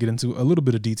 because we're going to get into a little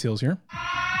bit of details here.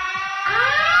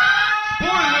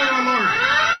 Spoiler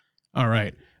alert! All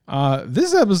right.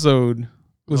 This episode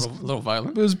was a little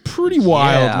violent. It was pretty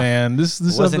wild, man. This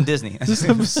wasn't Disney. This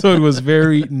episode was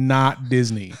very not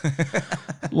Disney.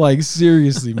 Like,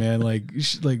 seriously, man. Like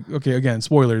okay, again,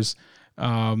 spoilers.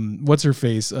 What's her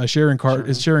face? Sharon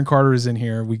Carter is in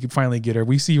here. We could finally get her.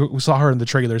 We saw her in the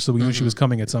trailer, so we knew she was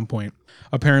coming at some point.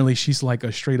 Apparently, she's like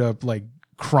a straight up like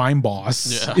crime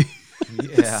boss. Yeah,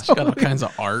 yeah. She got all kinds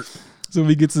of art. So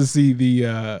we get to see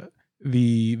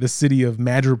the city of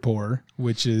Madripoor,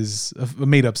 which is a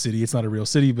made up city. It's not a real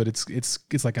city, but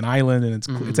it's like an island, and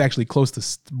it's actually close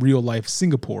to real life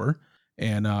Singapore,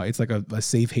 and it's like a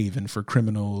safe haven for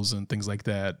criminals and things like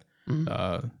that. And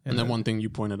then one thing you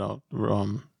pointed out,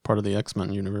 part of the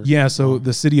X-Men universe. Yeah, so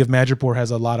the city of Madripoor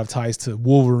has a lot of ties to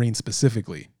Wolverine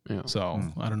specifically. Yeah. So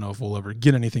I don't know if we'll ever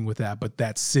get anything with that, but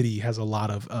that city has a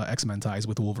lot of X-Men ties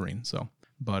with Wolverine. So,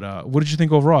 but what did you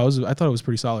think overall? I thought it was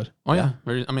pretty solid. Oh yeah,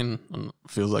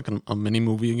 feels like a mini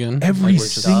movie again. Every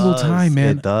single time,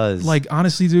 man. It does. Like,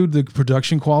 honestly, dude, the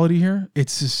production quality here, it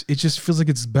just feels like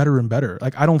it's better and better.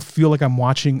 Like, I don't feel like I'm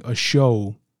watching a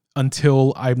show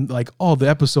until I'm like, oh, the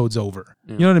episode's over.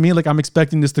 You know what I mean? Like, I'm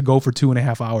expecting this to go for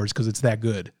 2.5 hours because it's that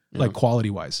good, like quality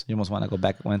wise. You almost want to go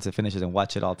back once it finishes and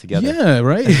watch it all together. Yeah,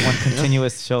 right. One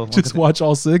continuous show. Just watch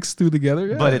all 6 through together.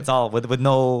 Yeah. But it's all with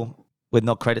no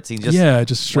credit scenes.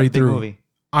 Just straight through. Movie.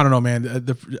 I don't know,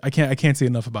 man. I can't say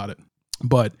enough about it.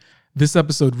 But this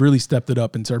episode really stepped it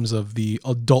up in terms of the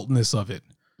adultness of it.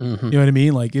 You know what I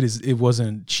mean? Like, it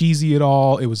wasn't cheesy at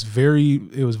all. It was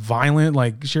violent.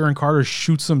 Like, Sharon Carter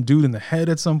shoots some dude in the head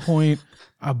at some point.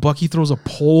 Bucky throws a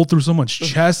pole through someone's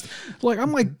chest. Like,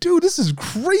 I'm like, dude, this is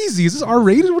crazy. Is this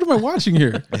R-rated? What am I watching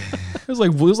here? It was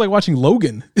like watching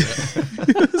Logan.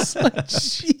 It was like,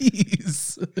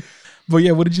 jeez. But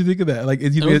yeah, what did you think of that? Like,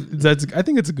 I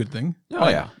think it's a good thing. Oh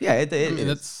yeah, yeah.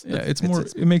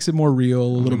 It makes it more real. A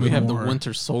little bit. We have more. The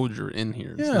Winter Soldier in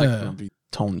here. It's not gonna be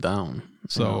toned down.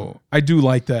 So I do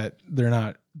like that they're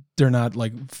not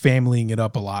like familying it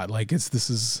up a lot. Like, this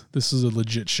is a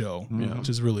legit show, which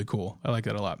is really cool. I like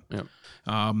that a lot. Yeah.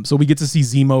 So we get to see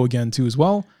Zemo again too as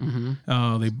well.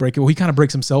 They break it. Well, he kind of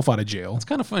breaks himself out of jail. It's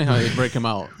kind of funny how they break him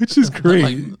out, which is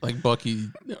great. Like Bucky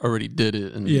already did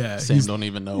it, and Sam don't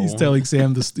even know. He's telling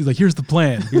Sam this. He's like, "Here's the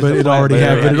plan," but it already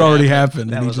happened. It already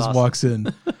happened, and he just walks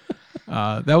in.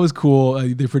 That was cool.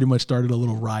 They pretty much started a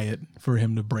little riot for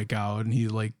him to break out, and he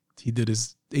did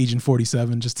his Agent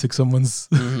 47, just took someone's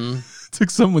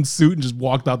suit and just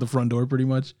walked out the front door pretty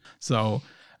much. So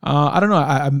I don't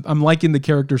know. I'm liking the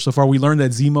character so far. We learned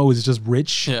that Zemo is just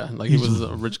rich. Yeah, like he was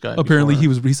a rich guy. Apparently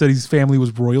he said his family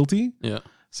was royalty. Yeah.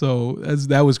 So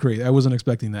that was great. I wasn't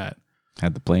expecting that.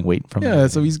 Had the plane waiting for him. Yeah,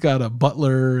 so he's got a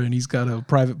butler and he's got a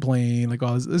private plane, like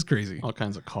all this. It's crazy. All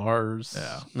kinds of cars.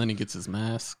 Yeah. And then he gets his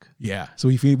mask. Yeah. So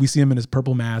we see him in his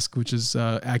purple mask, which is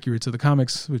accurate to the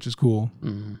comics, which is cool.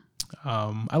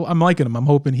 I'm liking him. I'm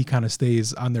hoping he kind of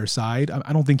stays on their side.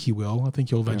 I don't think he will. I think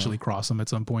he'll eventually cross them at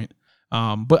some point.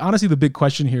 But honestly, the big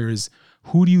question here is,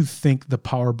 who do you think the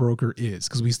power broker is?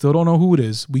 Because we still don't know who it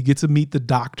is. We get to meet the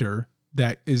doctor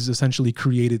that is essentially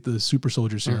created the super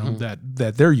soldier serum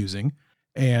that they're using.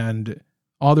 And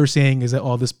all they're saying is that,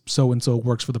 this so-and-so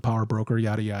works for the power broker,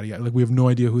 yada, yada, yada. Like, we have no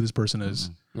idea who this person is.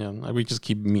 Yeah, we just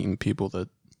keep meeting people that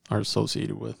are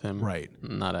associated with him. Right.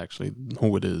 Not actually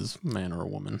who it is, man or a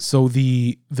woman. So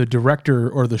the director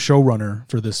or the showrunner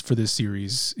for this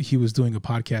series, he was doing a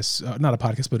podcast, not a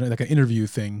podcast, but like an interview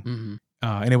thing.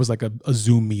 And it was like a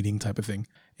Zoom meeting type of thing.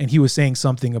 And he was saying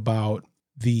something about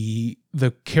the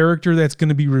character that's going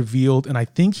to be revealed. And I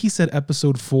think he said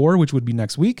episode 4, which would be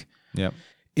next week. Yep.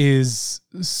 Is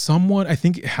someone, I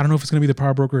don't know if it's going to be the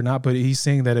power broker or not, but he's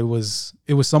saying that it was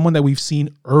someone that we've seen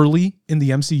early in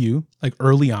the MCU, like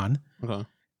early on. Okay.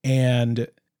 And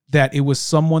that it was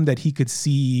someone that he could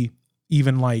see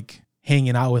even like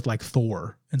hanging out with like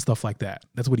Thor and stuff like that.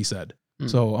 That's what he said.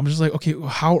 So I'm just like, okay,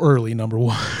 how early? Number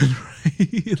one,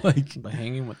 right? Like by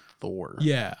hanging with Thor.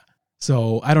 Yeah.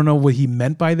 So I don't know what he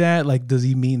meant by that. Like, does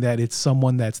he mean that it's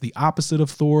someone that's the opposite of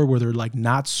Thor, where they're like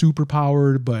not super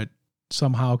powered, but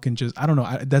somehow can just, I don't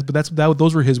know.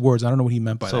 Those were his words. I don't know what he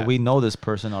meant by that. So we know this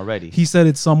person already. He said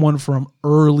it's someone from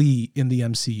early in the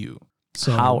MCU.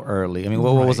 So how early? I mean,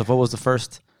 what was the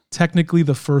first? Technically,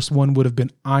 the first one would have been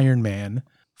Iron Man,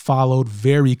 followed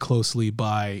very closely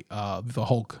by the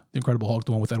Hulk, the Incredible Hulk,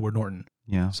 the one with Edward Norton.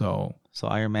 Yeah. So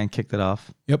Iron Man kicked it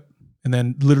off. Yep. And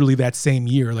then literally that same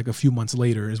year, like a few months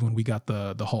later, is when we got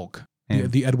the Hulk,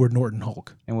 the Edward Norton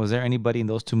Hulk. And was there anybody in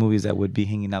those two movies that would be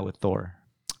hanging out with Thor?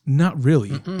 Not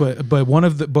really,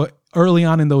 but early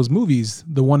on in those movies,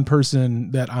 the one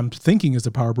person that I'm thinking is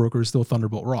the power broker is still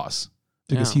Thunderbolt Ross,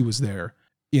 because he was there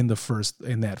in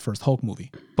that first Hulk movie.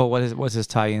 But what's his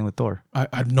tie-in with Thor? I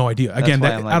have no idea. Again,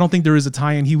 I don't think there is a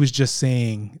tie-in. He was just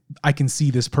saying, I can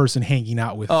see this person hanging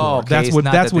out with Thor. Okay.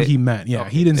 That's what he meant. Yeah,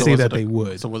 he didn't say that they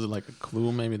would. So was it like a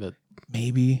clue maybe that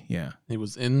yeah, he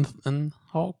was in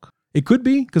Hulk? It could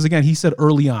be, because again, he said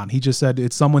early on. He just said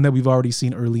it's someone that we've already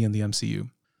seen early in the MCU.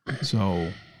 So,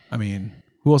 I mean,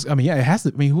 who else? I mean, yeah, it has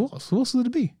to. I mean, who else? Who else would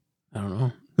it be? I don't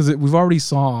know. Because we've already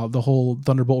saw the whole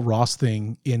Thunderbolt Ross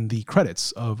thing in the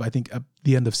credits of, I think,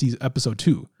 the end of episode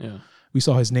 2. Yeah, we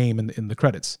saw his name in the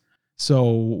credits.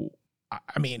 So,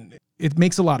 I mean, it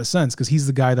makes a lot of sense because he's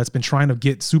the guy that's been trying to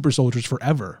get super soldiers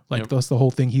forever. Like that's the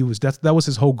whole thing. That was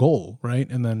his whole goal, right?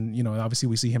 And then obviously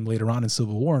we see him later on in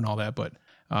Civil War and all that. But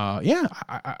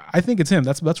I think it's him.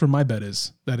 That's where my bet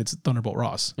is, that it's Thunderbolt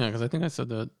Ross. Yeah, because I think I said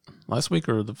that last week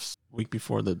or the week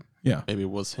before that. Yeah, maybe it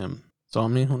was him. So I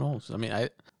mean, who knows? I mean,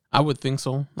 I would think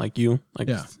so. Like you,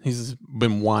 he's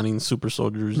been wanting super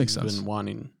soldiers. Makes sense. Been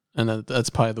wanting, and that's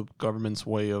probably the government's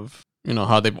way of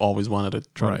how they've always wanted to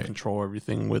try to control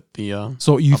everything with the.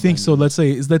 So you think so? Let's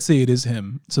say it is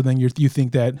him. So then you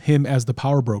think that him as the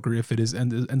power broker, if it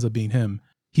ends up being him,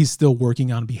 he's still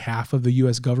working on behalf of the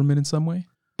U.S. government in some way.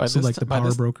 The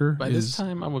power broker. By this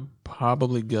time, I would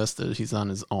probably guess that he's on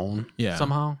his own. Yeah.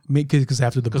 Somehow. Because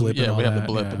after the blip, we have the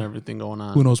blip and everything going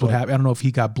on. Who knows what happened? I don't know if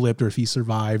he got blipped or if he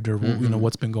survived or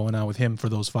what's been going on with him for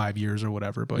those 5 years or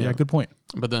whatever. But yeah, good point.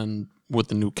 But then with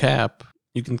the new Cap,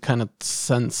 you can kind of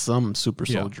sense some super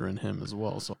soldier in him as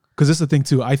well. So because this is the thing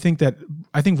too. I think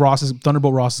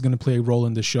Thunderbolt Ross is going to play a role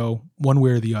in the show one way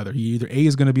or the other. He either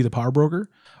is going to be the power broker,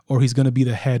 or he's going to be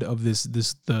the head of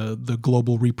the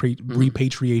global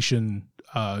repatriation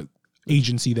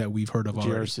agency that we've heard of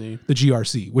already. GRC. The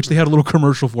GRC, which they had a little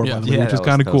commercial for, by the way, which is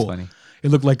kind of cool. Funny. It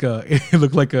looked like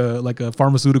a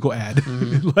pharmaceutical ad.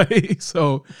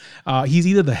 He's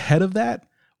either the head of that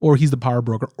or he's the power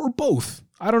broker or both.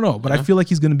 I don't know, but I feel like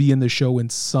he's going to be in the show in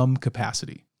some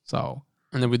capacity. So,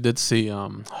 and then we did see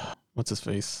what's his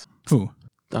face? Who?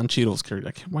 Don Cheadle's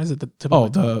character. Why is it the tip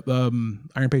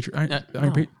Iron Patriot?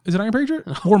 Is it Iron Patriot?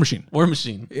 No. War Machine. War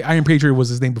Machine. Iron Patriot was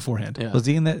his name beforehand. Yeah. Was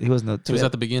he in that? He was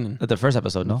at the beginning. At the first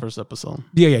episode, no? First episode.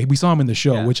 Yeah. We saw him in the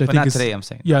show, which I think not is today. I'm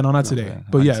saying. Yeah, no, not today.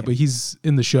 But he's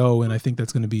in the show, and I think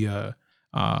that's going to be a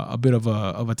bit of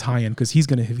a tie-in because he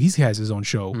has his own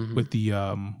show with the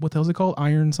what the hell is it called?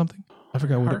 Iron something? I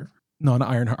forgot what it. No, not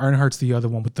Ironheart. Ironheart's the other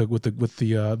one with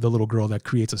the little girl that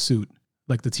creates a suit,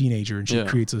 like the teenager, and she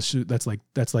creates a suit that's like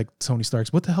Tony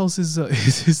Stark's. What the hell is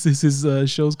his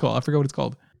show's called? I forgot what it's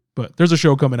called. But there's a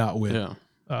show coming out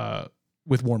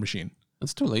with War Machine.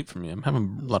 It's too late for me. I'm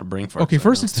having a lot of brain farts. Okay,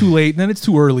 first it's too late, and then it's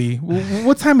too early.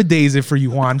 What time of day is it for you,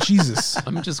 Juan? Jesus.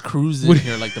 I'm just cruising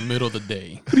here like the middle of the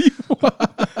day.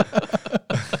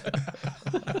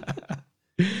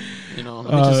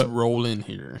 Let me just roll in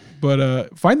here.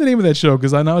 But find the name of that show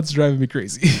because I know it's driving me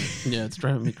crazy. Yeah, it's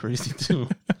driving me crazy too.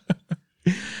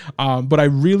 But I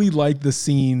really like the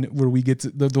scene where we get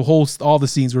to all the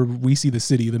scenes where we see the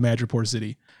city, the Madripoor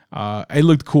city. It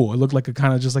looked cool. It looked like a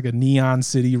kind of just like a neon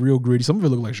city, real gritty. Some of it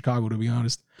looked like Chicago, to be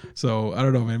honest. So I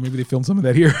don't know, man. Maybe they filmed some of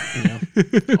that here.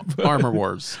 Yeah. Armor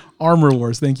Wars. Armor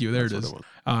Wars. Thank you. There it is.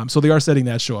 So they are setting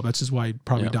that show up. That's just why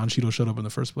probably Don Cheadle showed up in the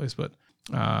first place. But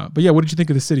yeah, what did you think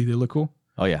of the city? Did it look cool?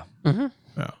 Oh yeah. Mm-hmm.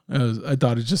 Yeah, I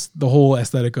thought it just the whole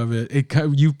aesthetic of it.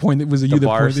 You pointed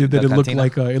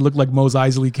that it looked like Mos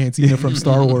Eisley Cantina from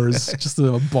Star Wars, just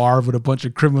a bar with a bunch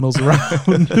of criminals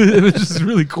around. It was just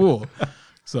really cool.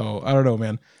 So I don't know,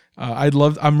 man.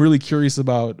 I'm really curious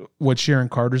about what Sharon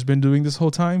Carter's been doing this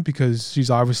whole time because she's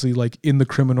obviously like in the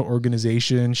criminal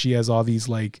organization. She has all these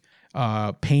like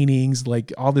paintings,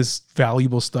 like all this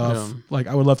valuable stuff. Yeah. Like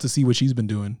I would love to see what she's been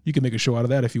doing. You can make a show out of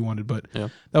that if you wanted, but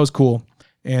that was cool.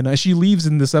 And she leaves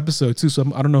in this episode too, so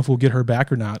I don't know if we'll get her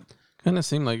back or not. Kind of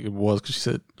seemed like it was because she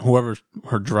said whoever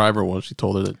her driver was, she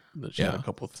told her that she had a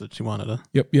couple that she wanted to.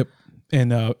 Yep.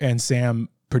 and Sam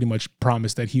pretty much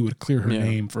promised that he would clear her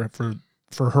name for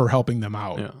her helping them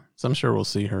out. Yeah, so I'm sure we'll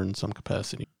see her in some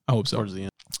capacity. I hope so. Towards the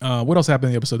end. What else happened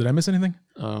in the episode? Did I miss anything?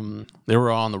 They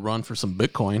were all on the run for some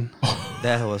Bitcoin.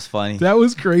 That was funny. That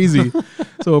was crazy.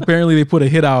 So apparently they put a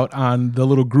hit out on the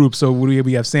little group. So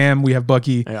we have Sam, we have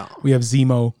Bucky, we have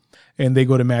Zemo, and they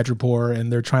go to Madripoor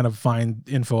and they're trying to find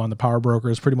info on the power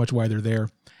brokers. Pretty much why they're there.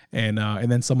 And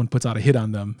then someone puts out a hit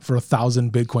on them for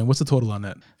 1,000 Bitcoin. What's the total on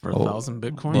that? For 1,000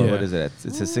 Bitcoin? Well, what is it?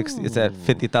 It's a 60. It's at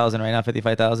 50,000 right now.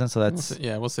 55,000. So that's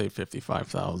we'll say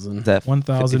 55,000. That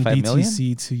 1,000 BTC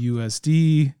million? to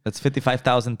USD. That's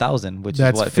 55,000, which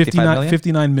That's is what, 55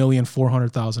 million?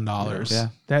 $59,400,000. Yeah,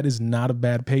 that is not a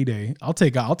bad payday. I'll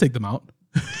take them out.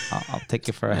 I'll take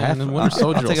it for a half. And then Winter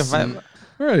Soldier.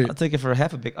 I'll take it for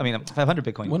half a big. 500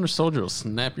 Bitcoin. Winter Soldier will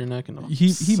snap your neck in a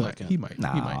He second. might. No,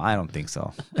 he might. I don't think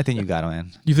so. I think you got it,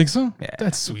 man. You think so? Yeah.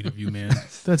 That's sweet of you, man.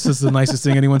 That's just the nicest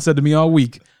thing anyone said to me all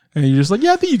week. And you're just like,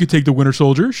 yeah, I think you could take the Winter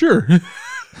Soldier. Sure.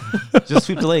 Just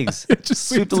sweep the legs. Just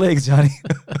Sweep the legs, Johnny.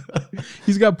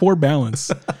 He's got poor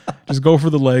balance. Just go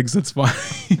for the legs. That's fine.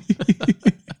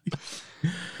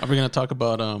 Are we going to talk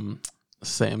about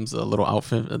Sam's little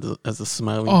outfit as a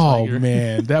smiling Oh tiger?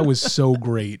 man, that was so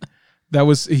great. That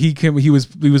was he was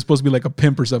supposed to be like a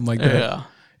pimp or something like that. Yeah.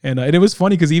 And it was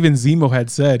funny because even Zemo had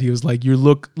said, he was like, you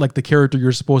look like the character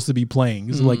you're supposed to be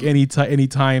playing. So like any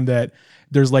time that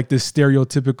there's like this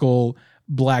stereotypical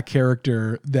black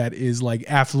character that is like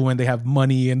affluent, they have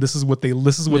money, and this is what they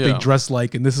dress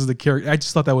like, and this is the character. I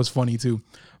just thought that was funny too.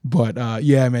 But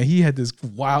yeah, man, he had this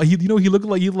wild. He looked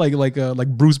like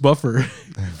Bruce Buffer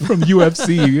from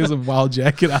UFC. He has a wild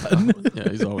jacket on. Yeah,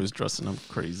 he's always dressing up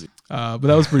crazy. But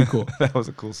that was pretty cool. That was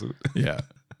a cool suit. Yeah.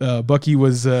 Bucky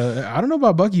was I don't know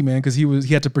about Bucky, man, because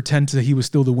he had to pretend he was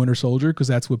still the Winter Soldier because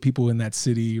that's what people in that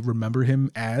city remember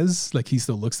him as. Like he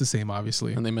still looks the same,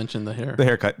 obviously. And they mentioned the hair. The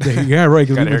haircut. Yeah, right.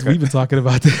 Because we've been talking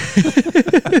about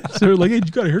that. So we're like, hey,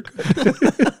 you got a haircut.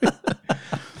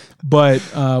 But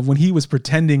when he was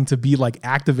pretending to be like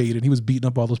activated, he was beating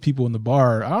up all those people in the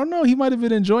bar. I don't know. He might have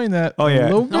been enjoying that a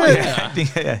little bit. Oh, yeah.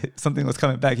 I think something was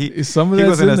coming back. Some of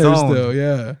that's in there still.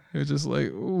 Yeah. It was just like,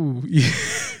 ooh.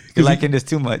 You're liking this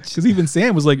too much. Because even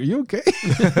Sam was like, are you okay?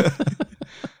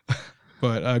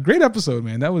 But great episode,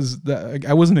 man. I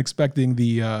wasn't expecting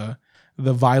the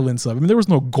violence of it. I mean, there was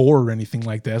no gore or anything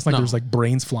like that. It's like there was like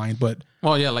brains flying, but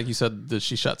well, yeah, like you said,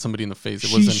 she shot somebody in the face.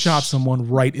 She shot someone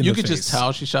right in the face. You could just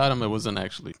tell she shot him. It wasn't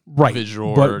actually right,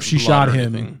 visual, but or she shot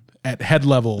him anything. At head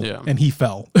level, and he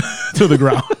fell to the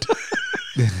ground.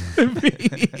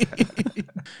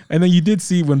 And then you did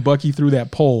see when Bucky threw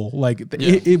that pole, like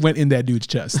it went in that dude's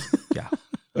chest. Yeah,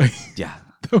 yeah.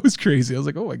 That was crazy. I was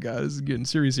like, oh my God, this is getting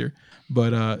serious here.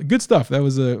 But good stuff. That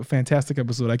was a fantastic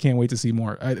episode. I can't wait to see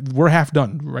more. We're half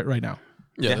done right now.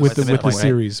 Yeah, with the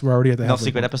series. We're already at the no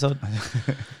secret episode.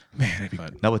 Man, that'd be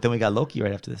fun. No, but then we got Loki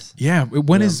right after this. Yeah.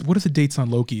 What are the dates on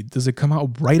Loki? Does it come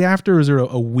out right after, or is there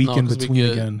a week in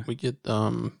between again? We get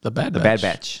the Bad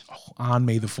Batch. On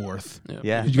May the 4th.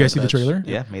 Yeah. Did you guys see the trailer?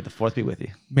 Yeah. May the 4th be with you.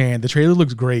 Man, the trailer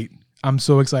looks great. I'm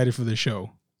so excited for this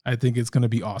show. I think it's going to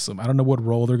be awesome. I don't know what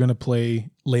role they're going to play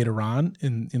later on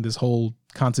in this whole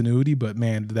continuity, but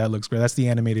man, that looks great. That's the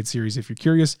animated series. If you're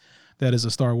curious, that is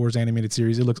a Star Wars animated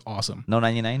series. It looks awesome. No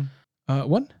 99?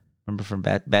 What? Remember from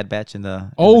Bad Batch in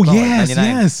the... Oh, yes,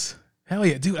 99. Yes. Hell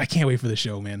yeah. Dude, I can't wait for the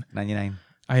show, man. 99.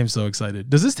 I am so excited.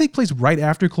 Does this take place right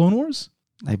after Clone Wars?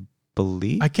 I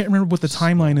believe. I can't remember what the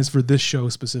timeline is for this show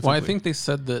specifically. Well, I think they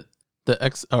said that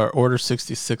the Order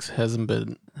 66 had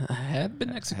been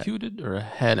executed or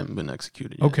hadn't been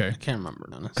executed yet. Okay. I can't remember.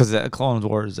 Because the Clone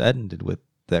Wars ended with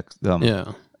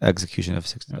the execution of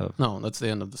 6. No, that's the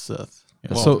end of the Sith.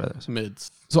 Yeah, well,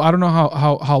 so I don't know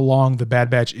how long the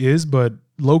Bad Batch is, but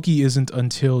Loki isn't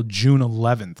until June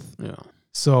 11th. Yeah.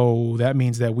 So that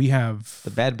means that we have...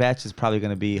 The Bad Batch is probably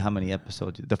going to be how many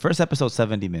episodes? The first episode,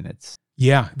 70 minutes.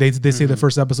 Yeah, they say the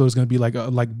first episode is going to be like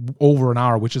over an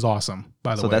hour, which is awesome,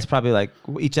 by the way. So that's probably like,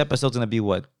 each episode's going to be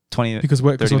what, 20 Because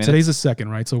so today's the second,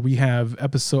 right? So we have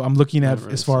episode... I'm looking at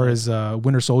as far as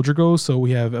Winter Soldier goes, so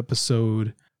we have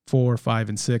episode 4, 5,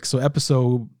 and 6. So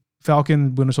episode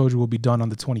Falcon, Winter Soldier will be done on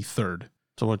the 23rd.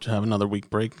 So we'll have another week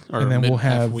break? Or and then we'll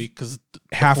have half week because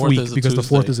the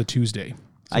 4th is a Tuesday.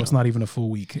 So it's not even a full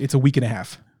week. It's a week and a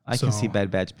half. I can see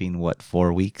Bad Batch being what,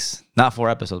 4 weeks? Not 4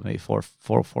 episodes, maybe 4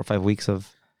 or 5 weeks of...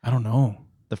 I don't know.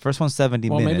 The first one's 70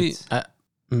 minutes.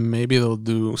 Maybe they'll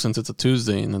do, since it's a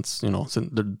Tuesday and it's, since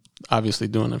they're obviously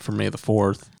doing it for May the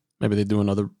 4th, maybe they do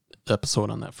another episode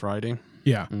on that Friday.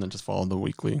 Yeah. And then just follow the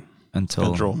weekly.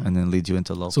 until and then leads you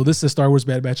into Loki. So this is Star Wars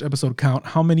Bad Batch episode count.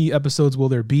 How many episodes will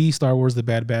there be? Star Wars The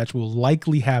Bad Batch will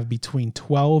likely have between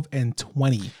 12 and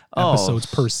 20 episodes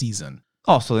per season.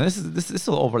 Oh, so this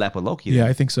will overlap with Loki. Then. Yeah,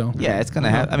 I think so. Yeah, it's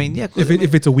gonna have. I mean, yeah.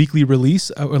 If it's a weekly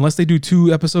release, unless they do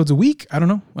 2 episodes a week, I don't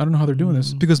know. I don't know how they're doing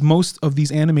this because most of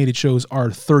these animated shows are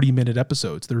 30-minute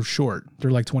episodes. They're short. They're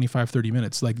like 25, 30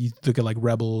 minutes. Like you look at like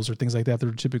Rebels or things like that.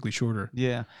 They're typically shorter.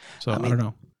 Yeah. So I don't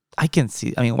know. I can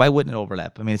see. I mean, why wouldn't it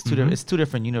overlap? I mean, it's two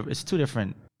different It's 2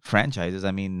 different franchises.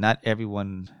 I mean, not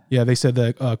everyone. Yeah, they said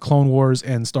that Clone Wars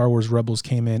and Star Wars Rebels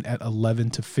came in at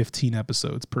 11 to 15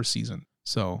 episodes per season.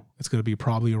 So it's going to be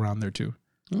probably around there too.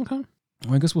 Okay.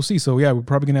 Well, I guess we'll see. So yeah, we're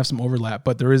probably going to have some overlap,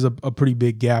 but there is a pretty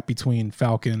big gap between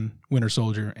Falcon, Winter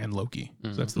Soldier, and Loki.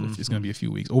 So that's it's going to be a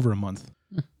few weeks, over a month.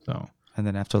 So and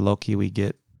then after Loki, we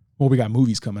get. Well, we got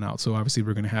movies coming out. So obviously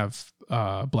we're going to have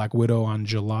Black Widow on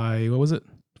July. What was it?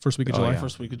 First week of July. Yeah.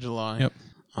 First week of July. Yep.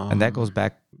 And that goes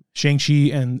back. Shang-Chi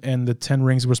and the 10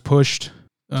 Rings was pushed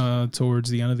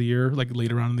towards the end of the year, like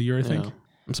later on in the year, I think.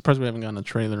 I'm surprised we haven't gotten a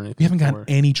trailer or anything. We haven't gotten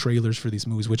any trailers for these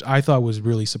movies, which I thought was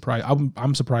really surprising.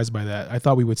 I'm surprised by that. I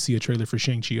thought we would see a trailer for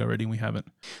Shang-Chi already, and we haven't.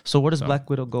 So where does Black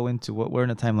Widow go into? Where in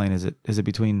the timeline is it? Is it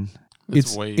between?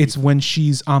 It's when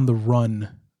she's on the run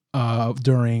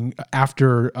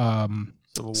after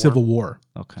Civil War.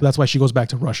 Okay. So that's why she goes back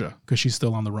to Russia, because she's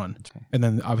still on the run. Okay. And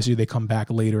then obviously they come back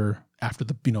later after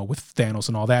with Thanos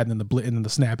and all that, and then the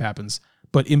snap happens.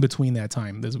 But in between that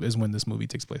time is when this movie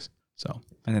takes place. So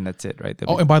and then that's it, right?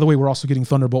 And by the way, we're also getting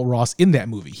Thunderbolt Ross in that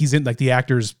movie. He's in, like, the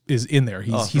actors is in there.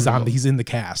 He's in the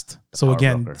cast. So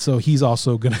again, so he's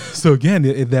also gonna. So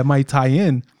again, that might tie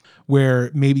in where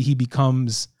maybe he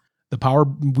becomes the power.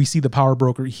 We see the power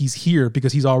broker. He's here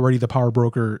because he's already the power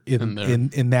broker in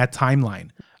that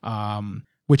timeline.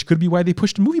 Which could be why they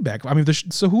pushed the movie back. I mean,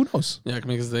 so who knows? Yeah,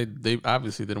 because they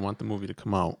obviously didn't want the movie to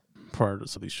come out prior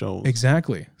to these shows.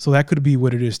 Exactly. So that could be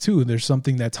what it is too. There's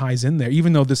something that ties in there,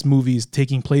 even though this movie is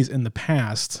taking place in the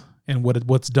past and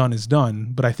what's done is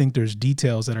done. But I think there's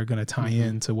details that are going to tie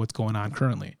into what's going on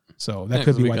currently. So that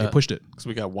could be why they pushed it. Because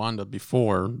we got Wanda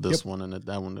before this one, and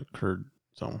that one occurred.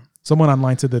 So someone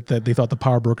online said that they thought the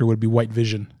power broker would be White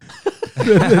Vision.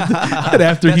 that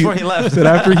after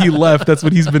he left, that's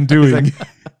what he's been doing. He's like,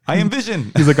 I am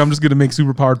Vision. He's like, I'm just going to make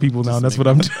superpowered people now, and that's what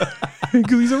I'm doing.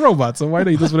 Because he's a robot, so why not?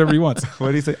 He does whatever he wants. What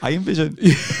did he say? I am Vision.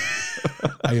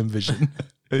 I am Vision.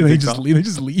 And he just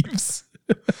leaves.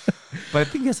 But I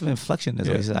think he has some inflection. That's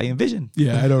what he said. I am Vision.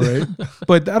 Yeah, I know, right?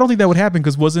 But I don't think that would happen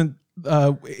because wasn't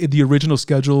the original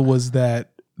schedule was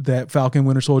that Falcon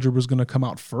Winter Soldier was going to come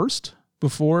out first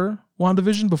before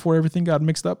WandaVision, before everything got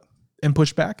mixed up and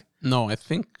pushed back? No, I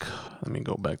think. Let me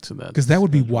go back to that. Because that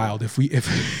would be wild if we get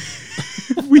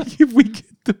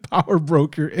the power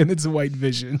broker and it's White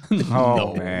Vision.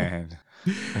 Oh man,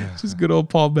 just good old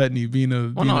Paul Bettany being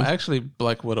a. Well, actually,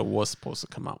 Black Widow was supposed to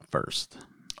come out first.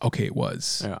 Okay, it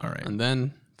was. Yeah. All right, and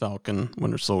then Falcon,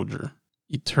 Winter Soldier,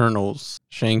 Eternals,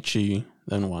 Shang-Chi,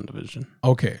 then WandaVision.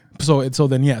 Okay, so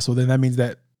then that means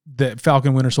that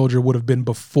Falcon Winter Soldier would have been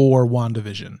before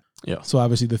WandaVision. Yeah. So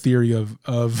obviously the theory of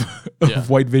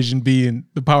White Vision being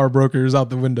the power broker is out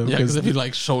the window. Yeah, because if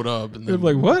he showed up and they're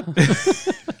like, what?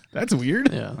 That's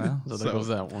weird. Yeah. Well, so there goes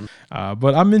that one.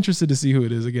 But I'm interested to see who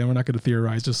it is. Again, we're not going to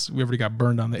theorize. We already got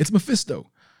burned on that. It's Mephisto.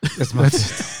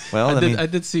 Well, I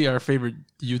did see our favorite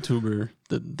YouTuber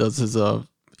that does his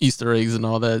Easter eggs and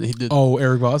all that. He did. Oh,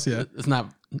 Eric Voss. Yeah. It's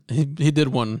not. He did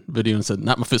one video and said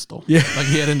not Mephisto. Yeah, like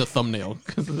he had in the thumbnail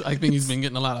because I think he's been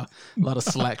getting a lot of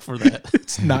slack for that.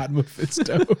 It's not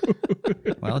Mephisto.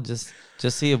 Well, just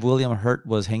see if William Hurt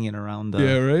was hanging around.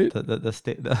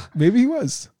 Maybe he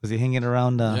was. Was he hanging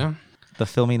around? The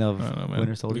filming of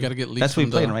Winter Soldier. We got to get. That's what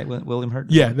he played, right? William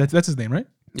Hurt. Yeah, that's his name, right?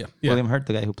 Yeah. William Hurt,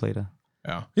 the guy who played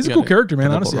Yeah, he's a cool character,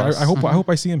 man. Honestly, I hope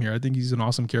I see him here. I think he's an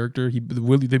awesome character.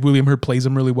 William Hurt plays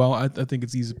him really well. I think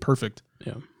he's perfect.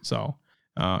 Yeah. So,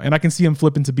 and I can see him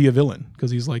flipping to be a villain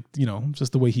because he's like,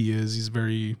 just the way he is. He's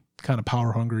very kind of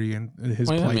power hungry and his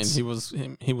plights. I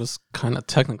mean, he was kind of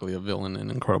technically a villain in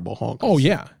Incredible Hulk. Oh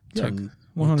yeah,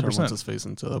 100%. His face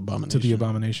into the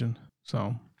Abomination.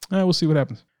 So we'll see what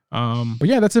happens. But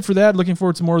yeah, that's it for that. Looking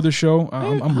forward to more of this show.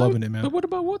 I'm loving it, man. But what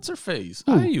about what's her face?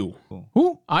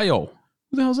 Who? Io.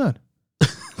 Who the hell's that?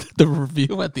 The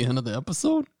review at the end of the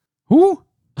episode? Who?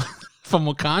 From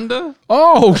Wakanda?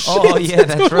 Oh, shit. Oh, yeah,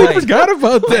 that's right. I forgot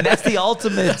about that. That's the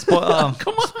ultimate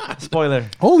come on. Spoiler.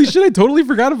 Holy shit, I totally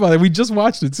forgot about it. We just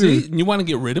watched it, too. See, you want to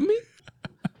get rid of me?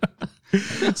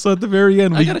 So at the very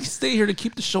end, I got to stay here to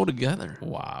keep the show together.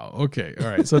 Wow. Okay. All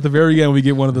right. So at the very end, we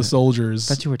get one of the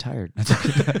soldiers. I thought you were tired.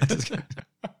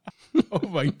 Oh,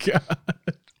 my God.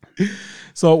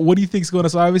 So what do you think's going on?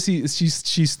 So obviously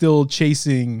she's still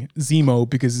chasing Zemo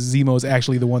because Zemo is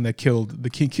actually the one that killed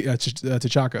the king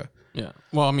T'Chaka. Yeah.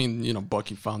 Well, I mean,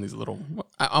 Bucky found these little.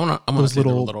 I want to say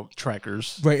little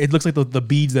trackers. Right. It looks like the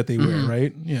beads that they wear.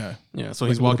 Right. Yeah. Yeah. So like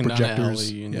he's walking down the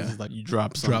projectors. alley and Yeah. he's like, you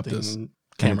drop something. this.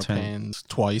 Camera pans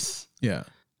twice. Yeah.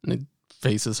 And it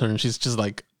faces her, and she's just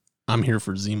like, "I'm here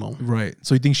for Zemo." Right.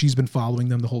 So you think she's been following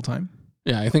them the whole time?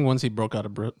 Yeah. I think once he broke out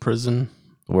of prison,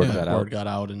 Word got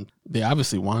out, and they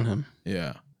obviously want him.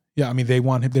 Yeah. Yeah. I mean, they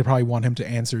want him. They probably want him to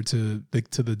answer to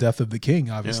the death of the king.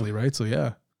 Obviously. Right. So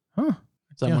yeah. Huh.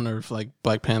 So I wonder if like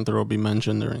Black Panther will be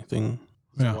mentioned or anything.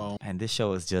 Yeah. Well, And this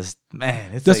show is just,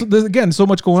 man, it's There's again so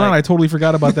much going on. like- I totally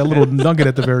forgot about that little nugget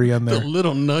at the very end the there.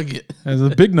 little nugget. There's a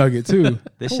big nugget too.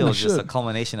 this Holy show is just a shit.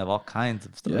 culmination of all kinds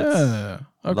of stuff. Yeah.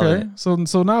 loving Okay. it.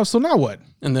 So now what?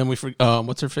 And then we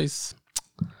what's her face?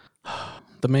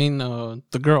 The main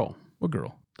the girl. What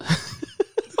girl?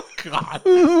 God,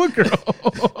 What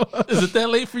girl? is it that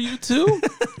late for you too?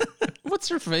 What's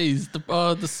her face? The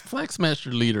Flag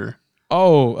Smasher leader.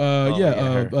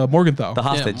 Morgenthau. The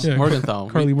hostage. Yeah, Morgenthau.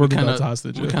 Carly We Morgenthau's kinda-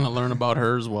 hostage. We Yeah. kind of learn about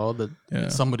her as well. That Yeah.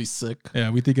 somebody's sick. Yeah,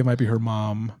 we think it might be her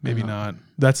mom. Maybe not.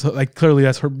 That's like clearly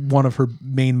that's her one of her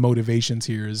main motivations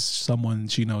here is someone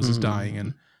she knows is dying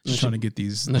and she's trying to get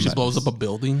these. And then she blows up a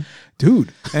building.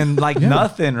 Dude, And like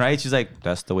nothing, right? She's like,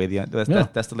 that's the way that's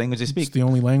the language they it's speak. the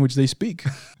only language they speak.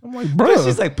 I'm like, bro.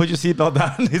 She's like, put your seatbelt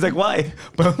down. He's like, why?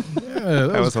 Yeah,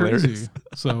 that was crazy. hilarious.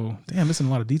 So, damn, missing a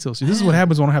lot of details. See, this is what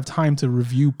happens when I don't have time to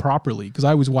review properly because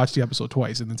I always watch the episode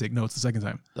twice and then take notes the second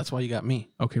time. That's why you got me.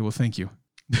 Okay, well, thank you.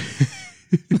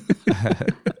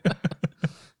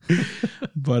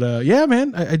 But yeah,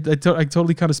 man, I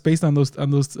totally kind of spaced on those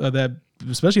that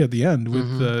especially at the end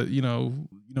with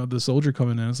the soldier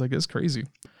coming in. It's like it's crazy.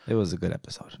 It was a good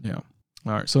episode. Yeah.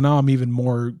 All right. So now I'm even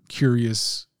more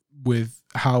curious with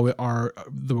how are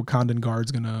the Wakandan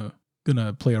guards gonna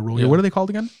play a role here. Yeah. What are they called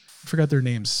again? I forgot their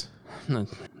names. I'm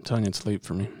telling you, it's late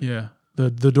for me. Yeah. The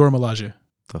Dora Milaje.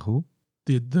 The who?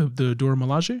 The Dora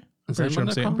Milaje? I'm Is that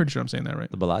what they're I'm called? pretty sure I'm saying that right.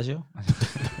 The Bellagio?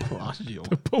 Bellagio.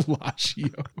 Bellagio.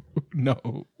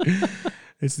 No.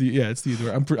 It's the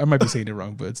Dora. I might be saying it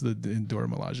wrong, but it's the Dora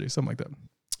Milaje, something like that.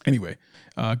 Anyway,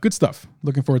 good stuff.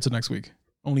 Looking forward to next week.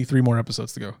 Only 3 more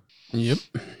episodes to go. Yep.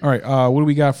 All right. What do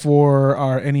we got for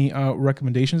our any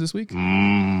recommendations this week?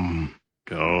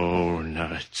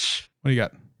 Donuts. What do you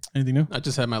got? Anything new? I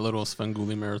just had my little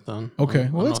Svengoolie marathon. Okay. I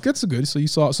Well, don't that's know good. So you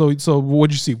saw. So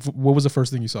what'd you see? What was the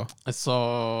first thing you saw? I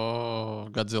saw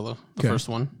Godzilla, the Okay. first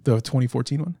one, The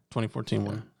 2014 one, 2014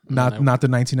 one. not And I- the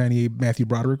 1998 Matthew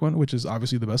Broderick one, which is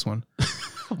obviously the best one.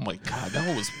 Oh my god, that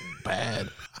one was bad.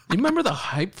 You remember the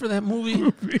hype for that movie?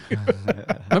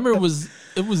 Remember it was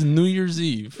New Year's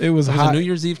Eve. It was a high- New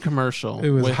Year's Eve commercial. It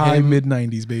was with high him- mid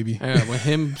 90s, baby. Yeah, with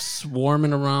him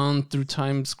swarming around through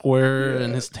Times Square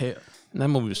and his tail. And that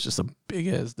movie was just a big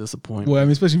ass disappointment. Well, I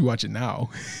mean, especially if you watch it now.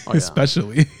 Oh, yeah.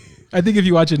 Especially, I think if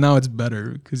you watch it now, it's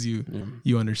better because you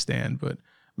understand. But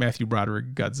Matthew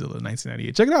Broderick, Godzilla,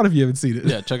 1998. Check it out if you haven't seen it.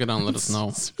 Yeah, check it out and let us know.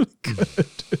 It's really good.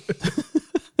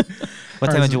 What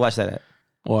time Alright, did you watch that at?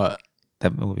 What?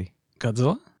 That movie?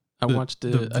 Godzilla? I watched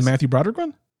it. The Matthew Broderick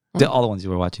one. All the ones you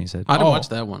were watching, you said. I didn't Oh. watch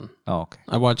that one. Oh, okay.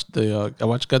 I watched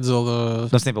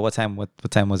Godzilla No, same, but what time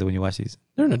was it when you watched these?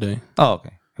 during the day. Oh,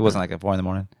 okay. It wasn't like at 4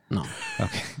 a.m. No.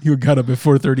 Okay. You got up at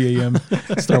 4:30 a.m.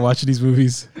 Start watching these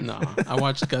movies. No. I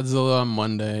watched Godzilla on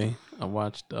Monday. I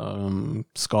watched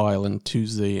Skull Island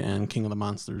Tuesday and King of the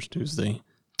Monsters Tuesday.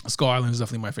 Skull Island is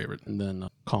definitely my favorite. And then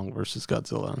Kong versus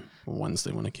Godzilla on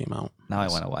Wednesday when it came out. Now I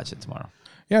want to watch it tomorrow.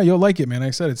 Yeah, you'll like it, man. Like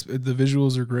I said, the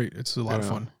visuals are great. It's a lot of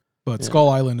Yeah. fun. But Yeah. Skull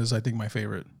Island is, I think, my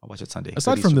favorite. I'll watch it Sunday.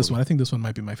 Aside Good from Easter this movie. one, I think this one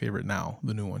might be my favorite now,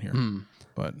 the new one here.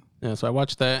 But Yeah, so I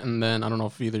watched that, and then I don't know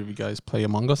if either of you guys play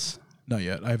Among Us. not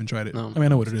yet. I haven't tried it. No. I mean, I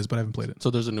know what it is, but I haven't played it.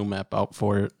 So there's a new map out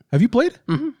for it. Have you played?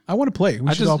 Mm-hmm. I want to play.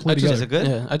 We should all play Is together. it good?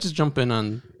 Yeah, I just jump in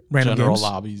on Random general games?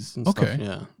 lobbies and Okay. stuff.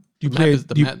 Yeah. Do you The, play? map is,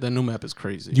 do, you, the new map is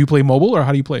crazy. do you play mobile or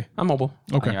how do you play? I'm mobile.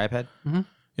 Okay. On your iPad?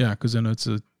 Yeah, because then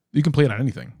you can play it on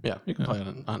anything. Yeah, you can play it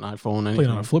on iPhone. Play it Anything.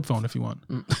 on a flip phone if you want.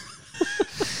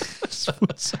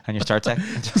 On your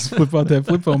StarTech? Just flip out that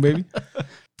flip phone, baby.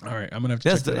 All right, I'm gonna have to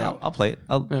Yes, check that out. I'll play it.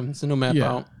 Yeah, it's a new map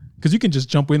Yeah, out. because you can just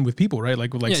jump in with people, right?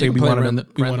 Like Yeah, say you we can play wanted random,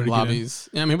 to, we random wanted to get in. lobbies.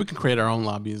 Yeah, I mean we can create our own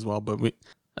lobby as well, but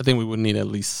I think we would need at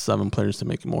least 7 players to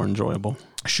make it more enjoyable.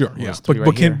 Sure, yeah. there's 3 But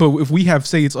right here. but if we have,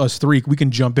 say it's us 3, we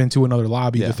can jump into another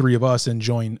lobby, Yeah. the 3 of us, and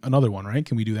join another one, right?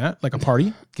 Can we do that? Like a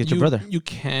party? Get your brother. You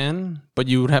can, but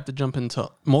you would have to jump into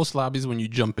most lobbies. When you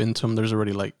jump into them, there's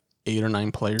already like 8 or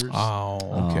 9 players, Oh,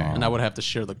 okay. and I would have to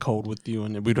share the code with you,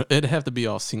 and it'd have to be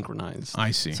all synchronized.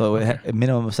 I see. So a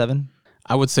minimum of 7?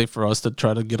 I would say for us to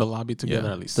try to get a lobby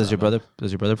together at least. Does your brother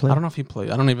play? I don't know if he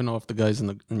plays. I don't even know if the guys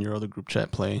in your other group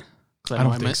chat play. I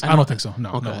don't think so.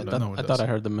 No. Okay. No, I thought I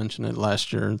heard them mention it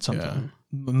last year or something.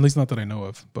 Yeah. At least not that I know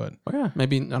of. But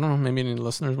maybe I don't know. Maybe any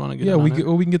listeners want to get. Yeah, we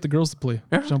can get the girls to play.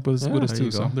 Yeah. Jump with us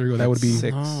too. So there you go. That would be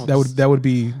Six. that would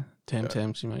be.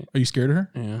 Tam, she might. Are you scared of her?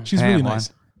 Yeah. She's really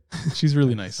nice. She's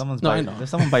really nice. There's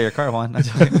someone by your car, Juan.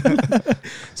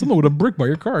 Someone with a brick by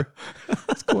your car.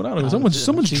 What's going on?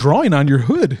 Someone's drawing on your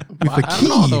hood with the key. I don't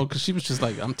know though, because she was just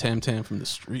like, "I'm Tam from the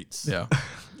streets." Yeah.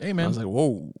 Hey man. I was like,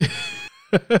 "Whoa."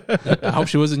 I hope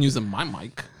she wasn't using my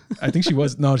mic. I think she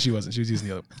was. No, she wasn't. She was using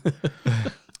the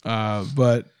other.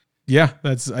 But yeah,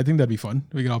 I think that'd be fun.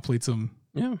 We could all play some.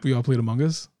 Yeah. We all played Among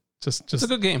Us. Just it's a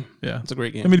good game. Yeah, it's a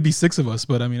great game. I mean, it'd be 6 of us,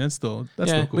 but I mean, that's still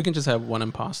cool. We can just have one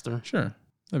imposter. Sure,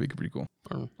 that'd be pretty cool.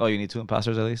 Oh, you need 2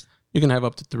 imposters at least. You can have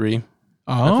up to 3.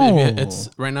 Oh, it's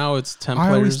right now it's 10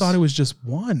 players. I always thought it was just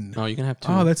 1. No, you can have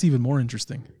 2. Oh, that's even more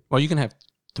interesting. Well, you can have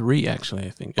 3 actually. I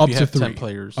think up you to have 3 10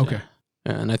 players. Okay.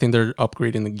 Yeah. And I think they're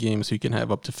upgrading the game so you can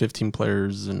have up to 15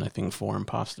 players and I think 4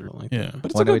 imposters. But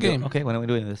it's a good game. Okay, when are we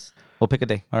doing this? We'll pick a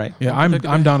day. All right. Yeah,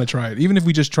 I'm down to try it. Even if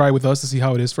we just try with us to see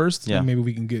how it is first. Yeah. And maybe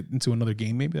we can get into another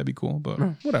game. Maybe that'd be cool. But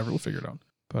whatever, we'll figure it out.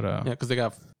 But yeah, because they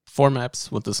got 4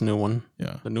 maps with this new one.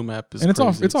 Yeah. The new map is and it's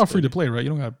all free to play, right?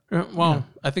 You don't got.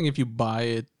 I think if you buy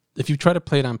it, if you try to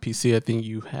play it on PC, I think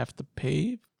you have to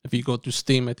pay. If you go through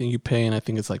Steam, I think you pay, and I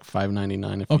think it's like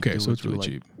 $5.99. Okay, so it's really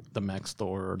cheap. The Mac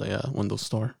store or the Windows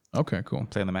store. Okay, cool.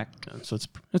 Play on the Mac. Yeah, so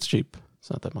it's cheap. It's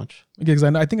not that much. Because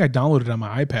I think I downloaded it on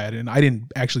my iPad and I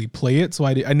didn't actually play it, so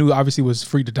I knew obviously it was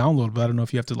free to download, but I don't know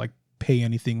if you have to like pay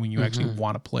anything when you actually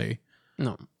want to play.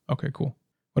 No. Okay, cool.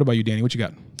 What about you, Danny? What you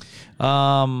got?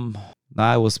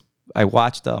 I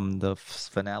watched the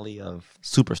finale of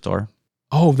Superstore.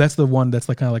 Oh, that's the one that's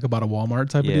like kind of like about a Walmart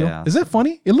type of deal. Is that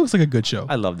funny? It looks like a good show.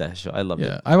 I love that show. I love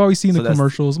it. I've always seen the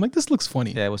commercials. I'm like, this looks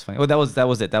funny. Yeah, it was funny. Well, that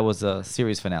was it. That was a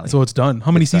series finale. So it's done.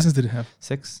 How many seasons did it have?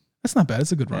 6. That's not bad.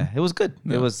 It's a good run. Yeah, it was good.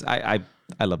 Yeah. It was. I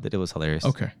loved it. It was hilarious.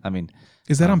 Okay. I mean,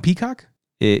 is that on Peacock?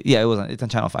 It was. It's on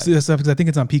Channel 5. See, that's because I think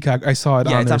it's on Peacock. I saw it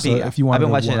on there. So if you want, I've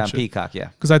been watching it on Peacock. Yeah.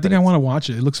 Because I think I want to watch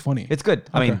it. It looks funny. It's good.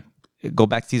 I mean, go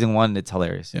back to season 1. It's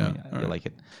hilarious. Yeah, I like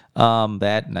it.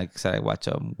 That and like I said, I watch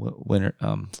Winter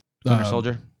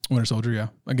Soldier. Winter Soldier, yeah.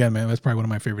 Again, man, that's probably one of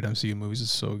my favorite MCU movies. It's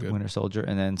so good. Winter Soldier,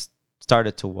 and then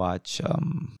started to watch.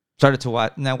 And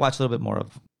I watched a little bit more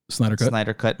of Snyder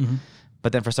Cut. Mm-hmm.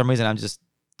 But then for some reason, I'm just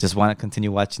want to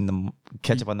continue watching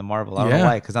catch up on the Marvel. I don't know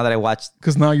why. Because now that I watched,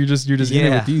 because now you're just in it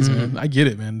with these, man. I get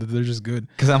it, man. They're just good.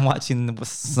 Because I'm watching the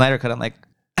Snyder Cut, I'm like,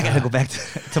 I gotta go back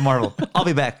to Marvel. I'll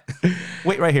be back.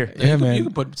 Wait right here. Yeah, man. You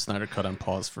can put Snyder Cut on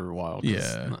pause for a while.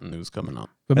 Nothing new's coming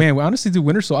up. But man, honestly,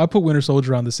 I put Winter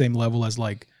Soldier on the same level as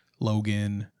like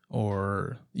Logan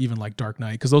or even like Dark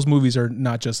Knight, because those movies are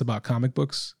not just about comic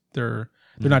books. They're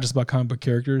not just about comic book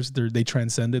characters. They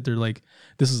transcend it. They're like,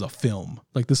 this is a film.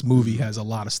 Like this movie has a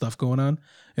lot of stuff going on,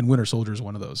 and Winter Soldier is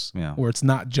one of those. Yeah. Where it's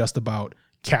not just about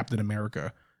Captain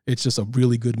America. It's just a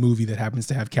really good movie that happens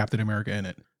to have Captain America in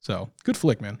it. So good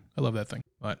flick, man. I love that thing.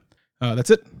 But that's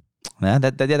it. Yeah,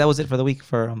 that was it for the week.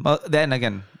 For then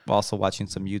again, also watching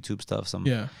some YouTube stuff.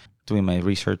 Doing my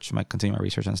research, continuing my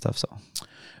research and stuff. So,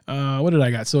 what did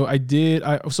I got? So I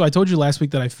told you last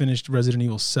week that I finished Resident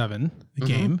Evil 7, the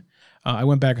game. I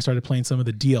went back and started playing some of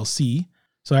the DLC.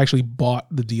 So I actually bought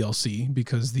the DLC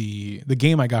because the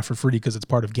game I got for free because it's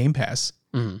part of Game Pass.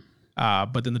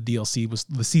 But then the DLC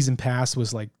the season pass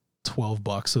was like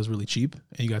 $12, so it was really cheap,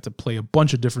 and you got to play a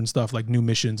bunch of different stuff like new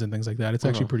missions and things like that. It's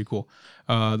actually pretty cool.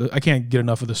 I can't get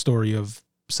enough of the story of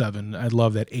 7. I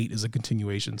love that 8 is a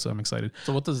continuation, so I'm excited.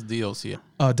 So what does DLC?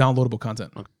 Downloadable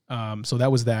content. Okay. So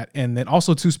that was that, and then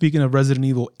also too, speaking of Resident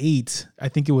Evil 8, I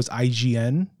think it was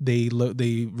IGN. They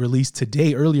released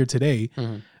earlier today,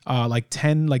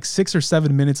 like 6 or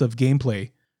 7 minutes of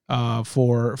gameplay.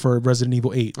 For Resident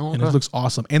Evil 8, and it looks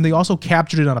awesome. And they also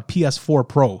captured it on a PS4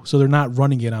 Pro, so they're not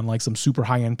running it on like some super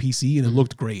high-end PC, and it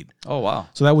looked great. Oh wow!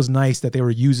 So that was nice that they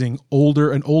were using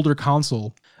an older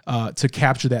console to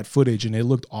capture that footage, and it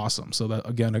looked awesome. So that,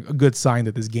 again, a good sign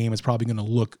that this game is probably going to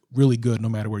look really good no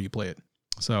matter where you play it.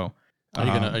 So are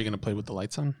you gonna play with the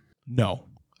lights on? No.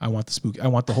 I want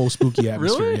the whole spooky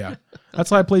atmosphere. Really? Yeah,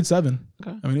 that's why I played 7.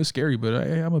 Okay. I mean, it was scary, but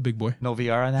I'm a big boy. No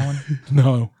VR on that one?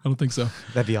 No, I don't think so.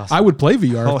 That'd be awesome. I would play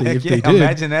VR if they did.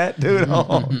 Imagine that, dude.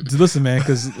 Oh. Listen, man,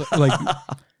 because like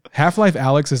Half-Life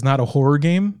Alyx is not a horror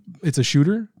game; it's a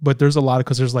shooter. But there's a lot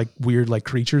because there's like weird like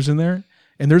creatures in there,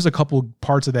 and there's a couple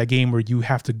parts of that game where you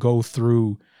have to go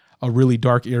through a really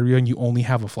dark area and you only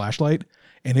have a flashlight.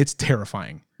 and it's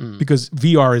terrifying because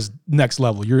VR is next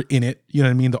level. You're in it. You know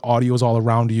what I mean? The audio is all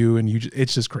around you, and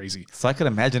it's just crazy. So I could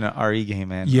imagine an RE game,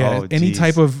 man. Yeah, Oh, any geez.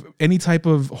 type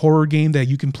of horror game that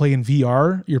you can play in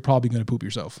VR, you're probably going to poop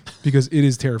yourself because it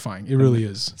is terrifying. It really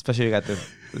is. Especially you got the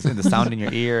sound in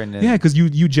your ear, and then, Yeah, because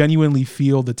you genuinely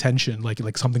feel the tension, like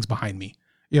something's behind me.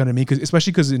 You know what I mean?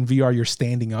 Especially because in VR you're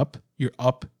standing up, you're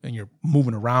up, and you're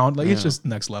moving around. Like it's just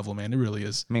next level, man. It really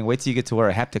is. I mean, wait till you get to wear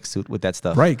a haptic suit with that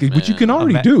stuff. Right, which you can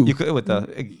already do. You could with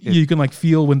You can like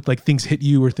feel when like things hit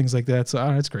you or things like that. So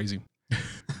it's crazy.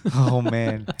 Oh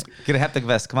man, get a haptic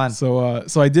vest. Come on. So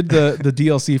I did the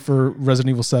DLC for Resident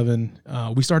Evil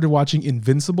 7. We started watching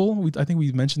Invincible. I think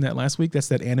we mentioned that last week. That's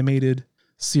that animated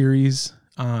series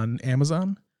on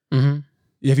Amazon. Mm-hmm.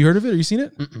 Have you heard of it? Or you seen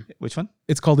it? Which one?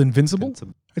 It's called Invincible.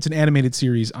 It's an animated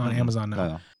series on Amazon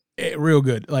now. Real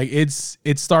good. Like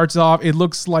it starts off. It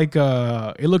looks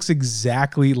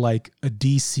exactly like a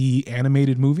DC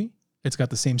animated movie. It's got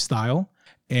the same style,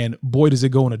 and boy does it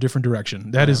go in a different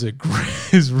direction. That is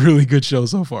is really good show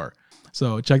so far.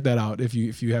 So check that out if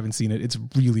you haven't seen it. It's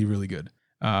really really good.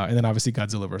 And then obviously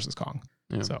Godzilla versus Kong.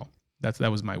 Yeah. So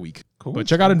that was my week. Cool. But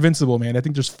check out Invincible, man. I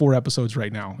think there's 4 episodes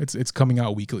right now. It's coming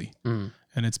out weekly, and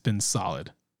it's been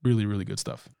solid. Really really good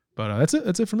stuff. But that's it.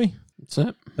 That's it for me. That's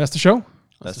it. That's the show.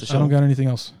 That's the show. I don't got anything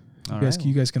else. All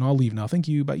You guys can all leave now. Thank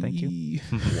you. Bye. Thank you.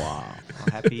 Wow. Well,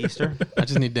 happy Easter. I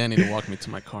just need Danny to walk me to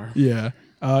my car. Yeah.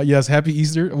 Yes. Happy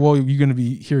Easter. Well, you're going to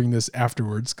be hearing this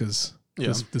afterwards because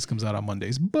this comes out on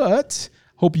Mondays. But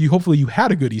hopefully you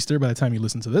had a good Easter by the time you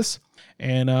listen to this.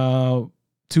 And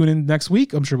tune in next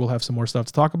week. I'm sure we'll have some more stuff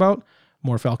to talk about.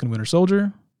 More Falcon Winter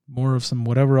Soldier. More of some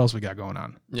whatever else we got going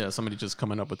on. Yeah, somebody just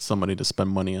coming up with somebody to spend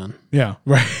money on. Yeah,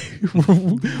 right.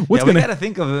 We gotta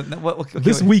think of it.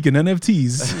 This week in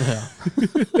NFTs. Yeah.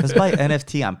 Let's buy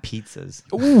NFT on pizzas.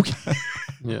 Ooh.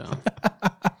 Yeah.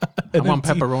 I want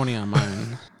pepperoni on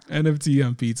mine. NFT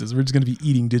on pizzas. We're just gonna be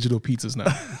eating digital pizzas now.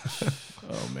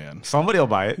 Oh man. Somebody will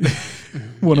buy it.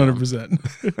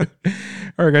 100%.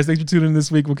 All right, guys. Thanks for tuning in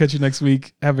this week. We'll catch you next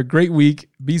week. Have a great week.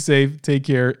 Be safe. Take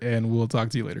care, and we'll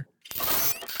talk to you later.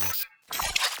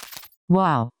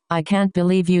 Wow, I can't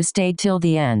believe you stayed till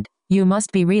the end. You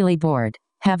must be really bored.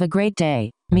 Have a great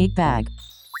day, meatbag.